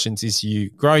discussions is you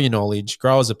grow your knowledge,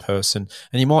 grow as a person,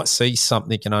 and you might see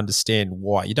something and understand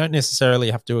why. You don't necessarily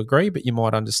have to agree, but you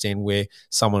might understand where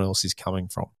someone else is coming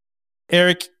from.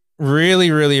 Erik, really,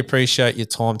 really appreciate your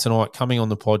time tonight coming on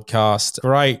the podcast.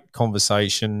 Great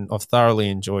conversation. I've thoroughly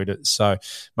enjoyed it. So,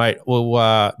 mate,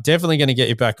 we're definitely going to get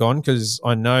you back on because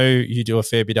I know you do a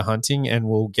fair bit of hunting and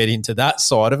we'll get into that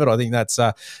side of it. I think that's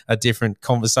a different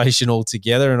conversation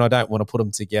altogether and I don't want to put them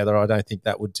together. I don't think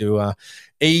that would do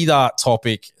either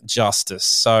topic justice.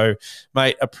 So,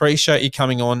 mate, appreciate you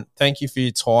coming on. Thank you for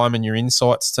your time and your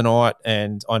insights tonight.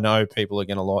 And I know people are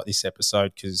going to like this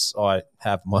episode because I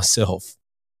have myself.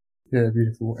 Yeah,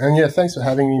 beautiful. And yeah, thanks for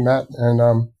having me, Matt. And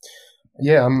I'm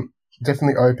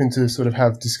definitely open to sort of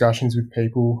have discussions with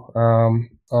people.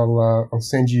 I'll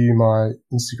send you my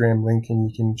Instagram link and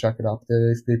you can chuck it up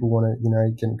there if people want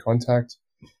to, get in contact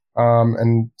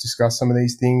and discuss some of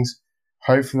these things.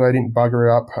 Hopefully I didn't bugger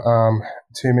up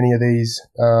too many of these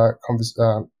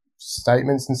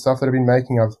statements and stuff that I've been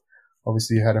making. I've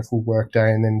obviously had a full work day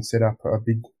and then set up a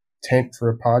big tent for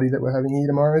a party that we're having here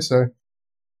tomorrow. So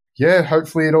yeah,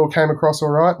 hopefully it all came across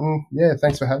all right. And yeah,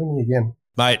 thanks for having me again.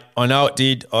 Mate, I know it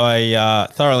did. I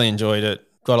thoroughly enjoyed it.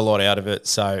 Got a lot out of it,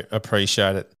 so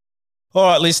appreciate it. All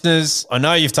right, listeners, I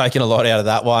know you've taken a lot out of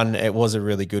that one. It was a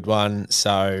really good one.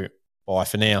 So bye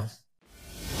for now.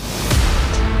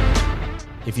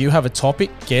 If you have a topic,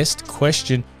 guest,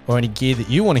 question, or any gear that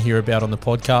you want to hear about on the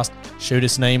podcast, shoot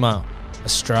us an email,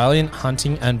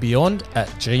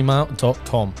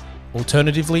 australianhuntingandbeyond@gmail.com.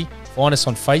 Alternatively, find us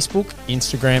on Facebook,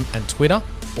 Instagram, and Twitter.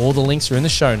 All the links are in the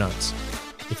show notes.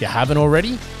 If you haven't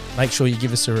already, make sure you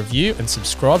give us a review and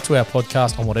subscribe to our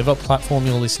podcast on whatever platform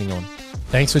you're listening on.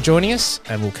 Thanks for joining us,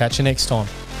 and we'll catch you next time.